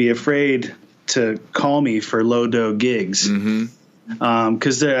need to be afraid to call me for low-dough gigs.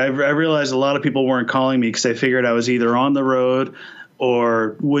 Because I realized a lot of people weren't calling me because they figured I was either on the road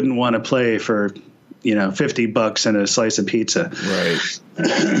or wouldn't want to play for, $50 and a slice of pizza. Right.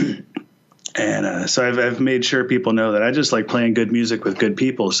 And so I've made sure people know that I just like playing good music with good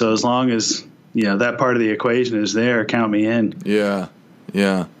people. So as long as, that part of the equation is there, count me in. Yeah.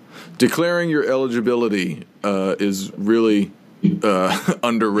 Yeah. Declaring your eligibility is really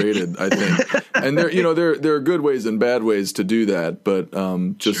underrated, I think. And there are good ways and bad ways to do that, but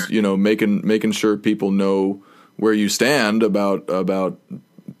making sure people know where you stand about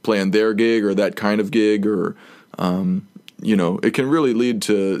playing their gig or that kind of gig, or it can really lead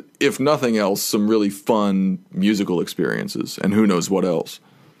to, if nothing else, some really fun musical experiences, and who knows what else.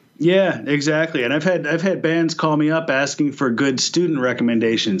 Yeah, exactly. And I've had bands call me up asking for good student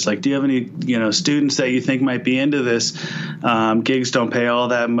recommendations. Like, do you have any, students that you think might be into this? Gigs don't pay all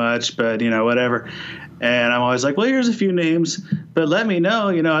that much, but, whatever. And I'm always like, well, here's a few names, but let me know,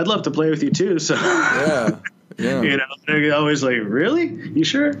 I'd love to play with you too. So, yeah. They're always like, really? You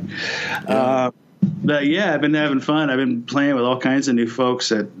sure? Yeah. But yeah, I've been having fun. I've been playing with all kinds of new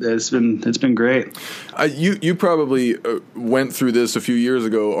folks. It's been great. You probably went through this a few years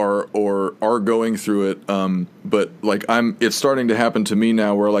ago, or are going through it. But like it's starting to happen to me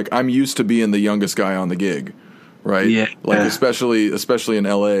now, where like I'm used to being the youngest guy on the gig, right? Yeah. Like especially in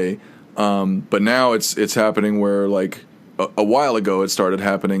LA. But now it's happening where like a while ago it started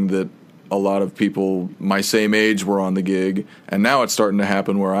happening that a lot of people my same age were on the gig, and now it's starting to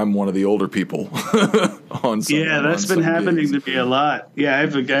happen where I'm one of the older people on some. Yeah, that's been happening gigs. to me a lot. Yeah, I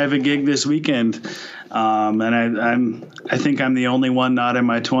have a gig this weekend, and I think I'm the only one not in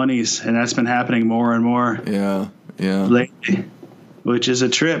my 20s, and that's been happening more and more. Yeah. Lately, which is a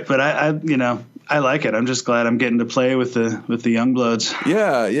trip, but I like it. I'm just glad I'm getting to play with the young bloods.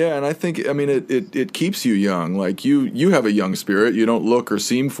 Yeah, and I think it keeps you young. Like you have a young spirit. You don't look or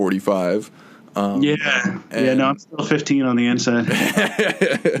seem 45. No, I'm still 15 on the inside.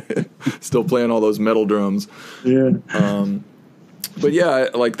 Still playing all those metal drums. Yeah. But yeah,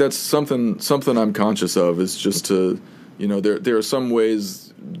 like that's something I'm conscious of, is just to, there are some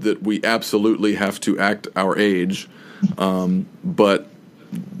ways that we absolutely have to act our age, but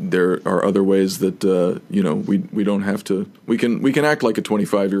there are other ways that we don't have to. We can act like a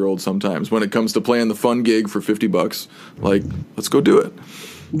 25-year-old sometimes when it comes to playing the fun gig for $50. Like, let's go do it.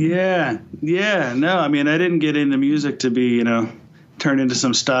 Yeah. No, I mean, I didn't get into music to be turn into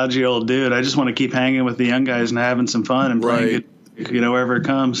some stodgy old dude. I just want to keep hanging with the young guys and having some fun and playing it, wherever it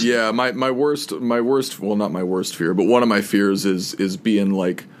comes. Yeah, my worst, well, not my worst fear, but one of my fears is being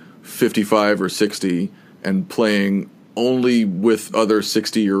like 55 or 60 and playing only with other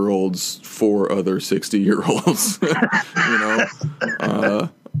 60-year-olds for other 60-year-olds.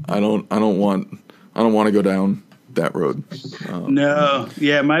 I don't want to go down that road. No,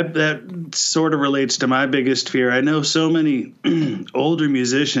 yeah, that sort of relates to my biggest fear. I know so many older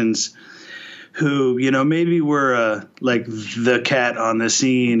musicians who, maybe were like the cat on the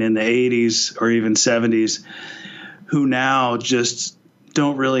scene in the 80s or even 70s, who now just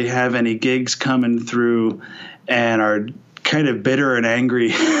don't really have any gigs coming through and are kind of bitter and angry.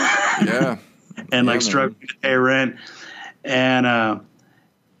 Yeah. And struggling to pay rent. And I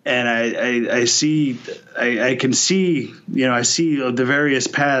can see the various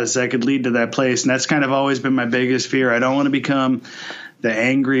paths that could lead to that place. And that's kind of always been my biggest fear. I don't want to become the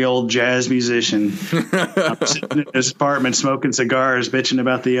angry old jazz musician sitting in his apartment smoking cigars, bitching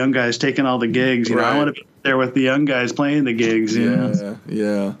about the young guys taking all the gigs. I want to be there with the young guys playing the gigs.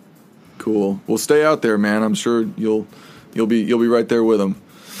 Yeah. Cool. Well, stay out there, man. I'm sure you'll be right there with them.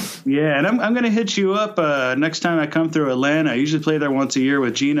 Yeah, and I'm going to hit you up next time I come through Atlanta. I usually play there once a year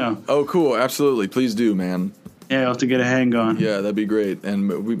with Gino. Oh, cool. Absolutely. Please do, man. Yeah, I'll have to get a hang on. Yeah, that'd be great. And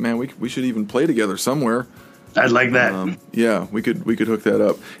we should even play together somewhere. I'd like that. Yeah, we could hook that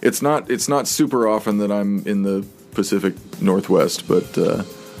up. It's not super often that I'm in the Pacific Northwest, but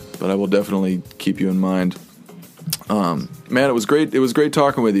I will definitely keep you in mind. Man, it was great. It was great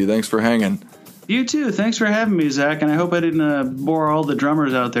talking with you. Thanks for hanging. You too. Thanks for having me, Zach. And I hope I didn't bore all the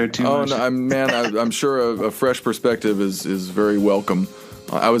drummers out there too much. Oh, no, I'm sure a fresh perspective is very welcome.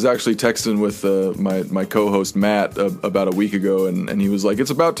 I was actually texting with my co-host Matt about a week ago, and he was like,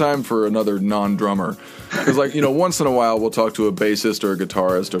 "It's about time for another non-drummer." Because once in a while we'll talk to a bassist or a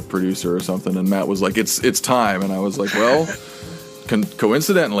guitarist or producer or something, and Matt was like, "It's time," and I was like, "Well,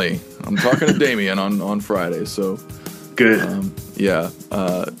 coincidentally, I'm talking to Damien on Friday, so." Good.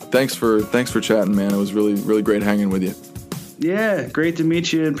 Thanks for chatting, man. It was really, really great hanging with you. Yeah, great to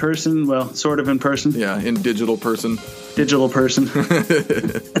meet you in person. Well, sort of in person. Yeah, in digital person. Digital person.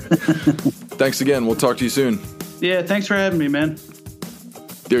 Thanks again. We'll talk to you soon. Yeah, thanks for having me, man.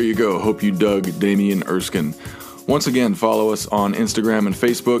 There you go. Hope you dug Damien Erskine. Once again, follow us on Instagram and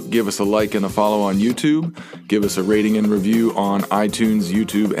Facebook. Give us a like and a follow on YouTube. Give us a rating and review on iTunes,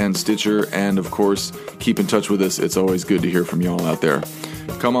 YouTube, and Stitcher. And, of course, keep in touch with us. It's always good to hear from y'all out there.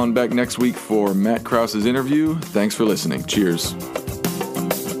 Come on back next week for Matt Krause's interview. Thanks for listening. Cheers.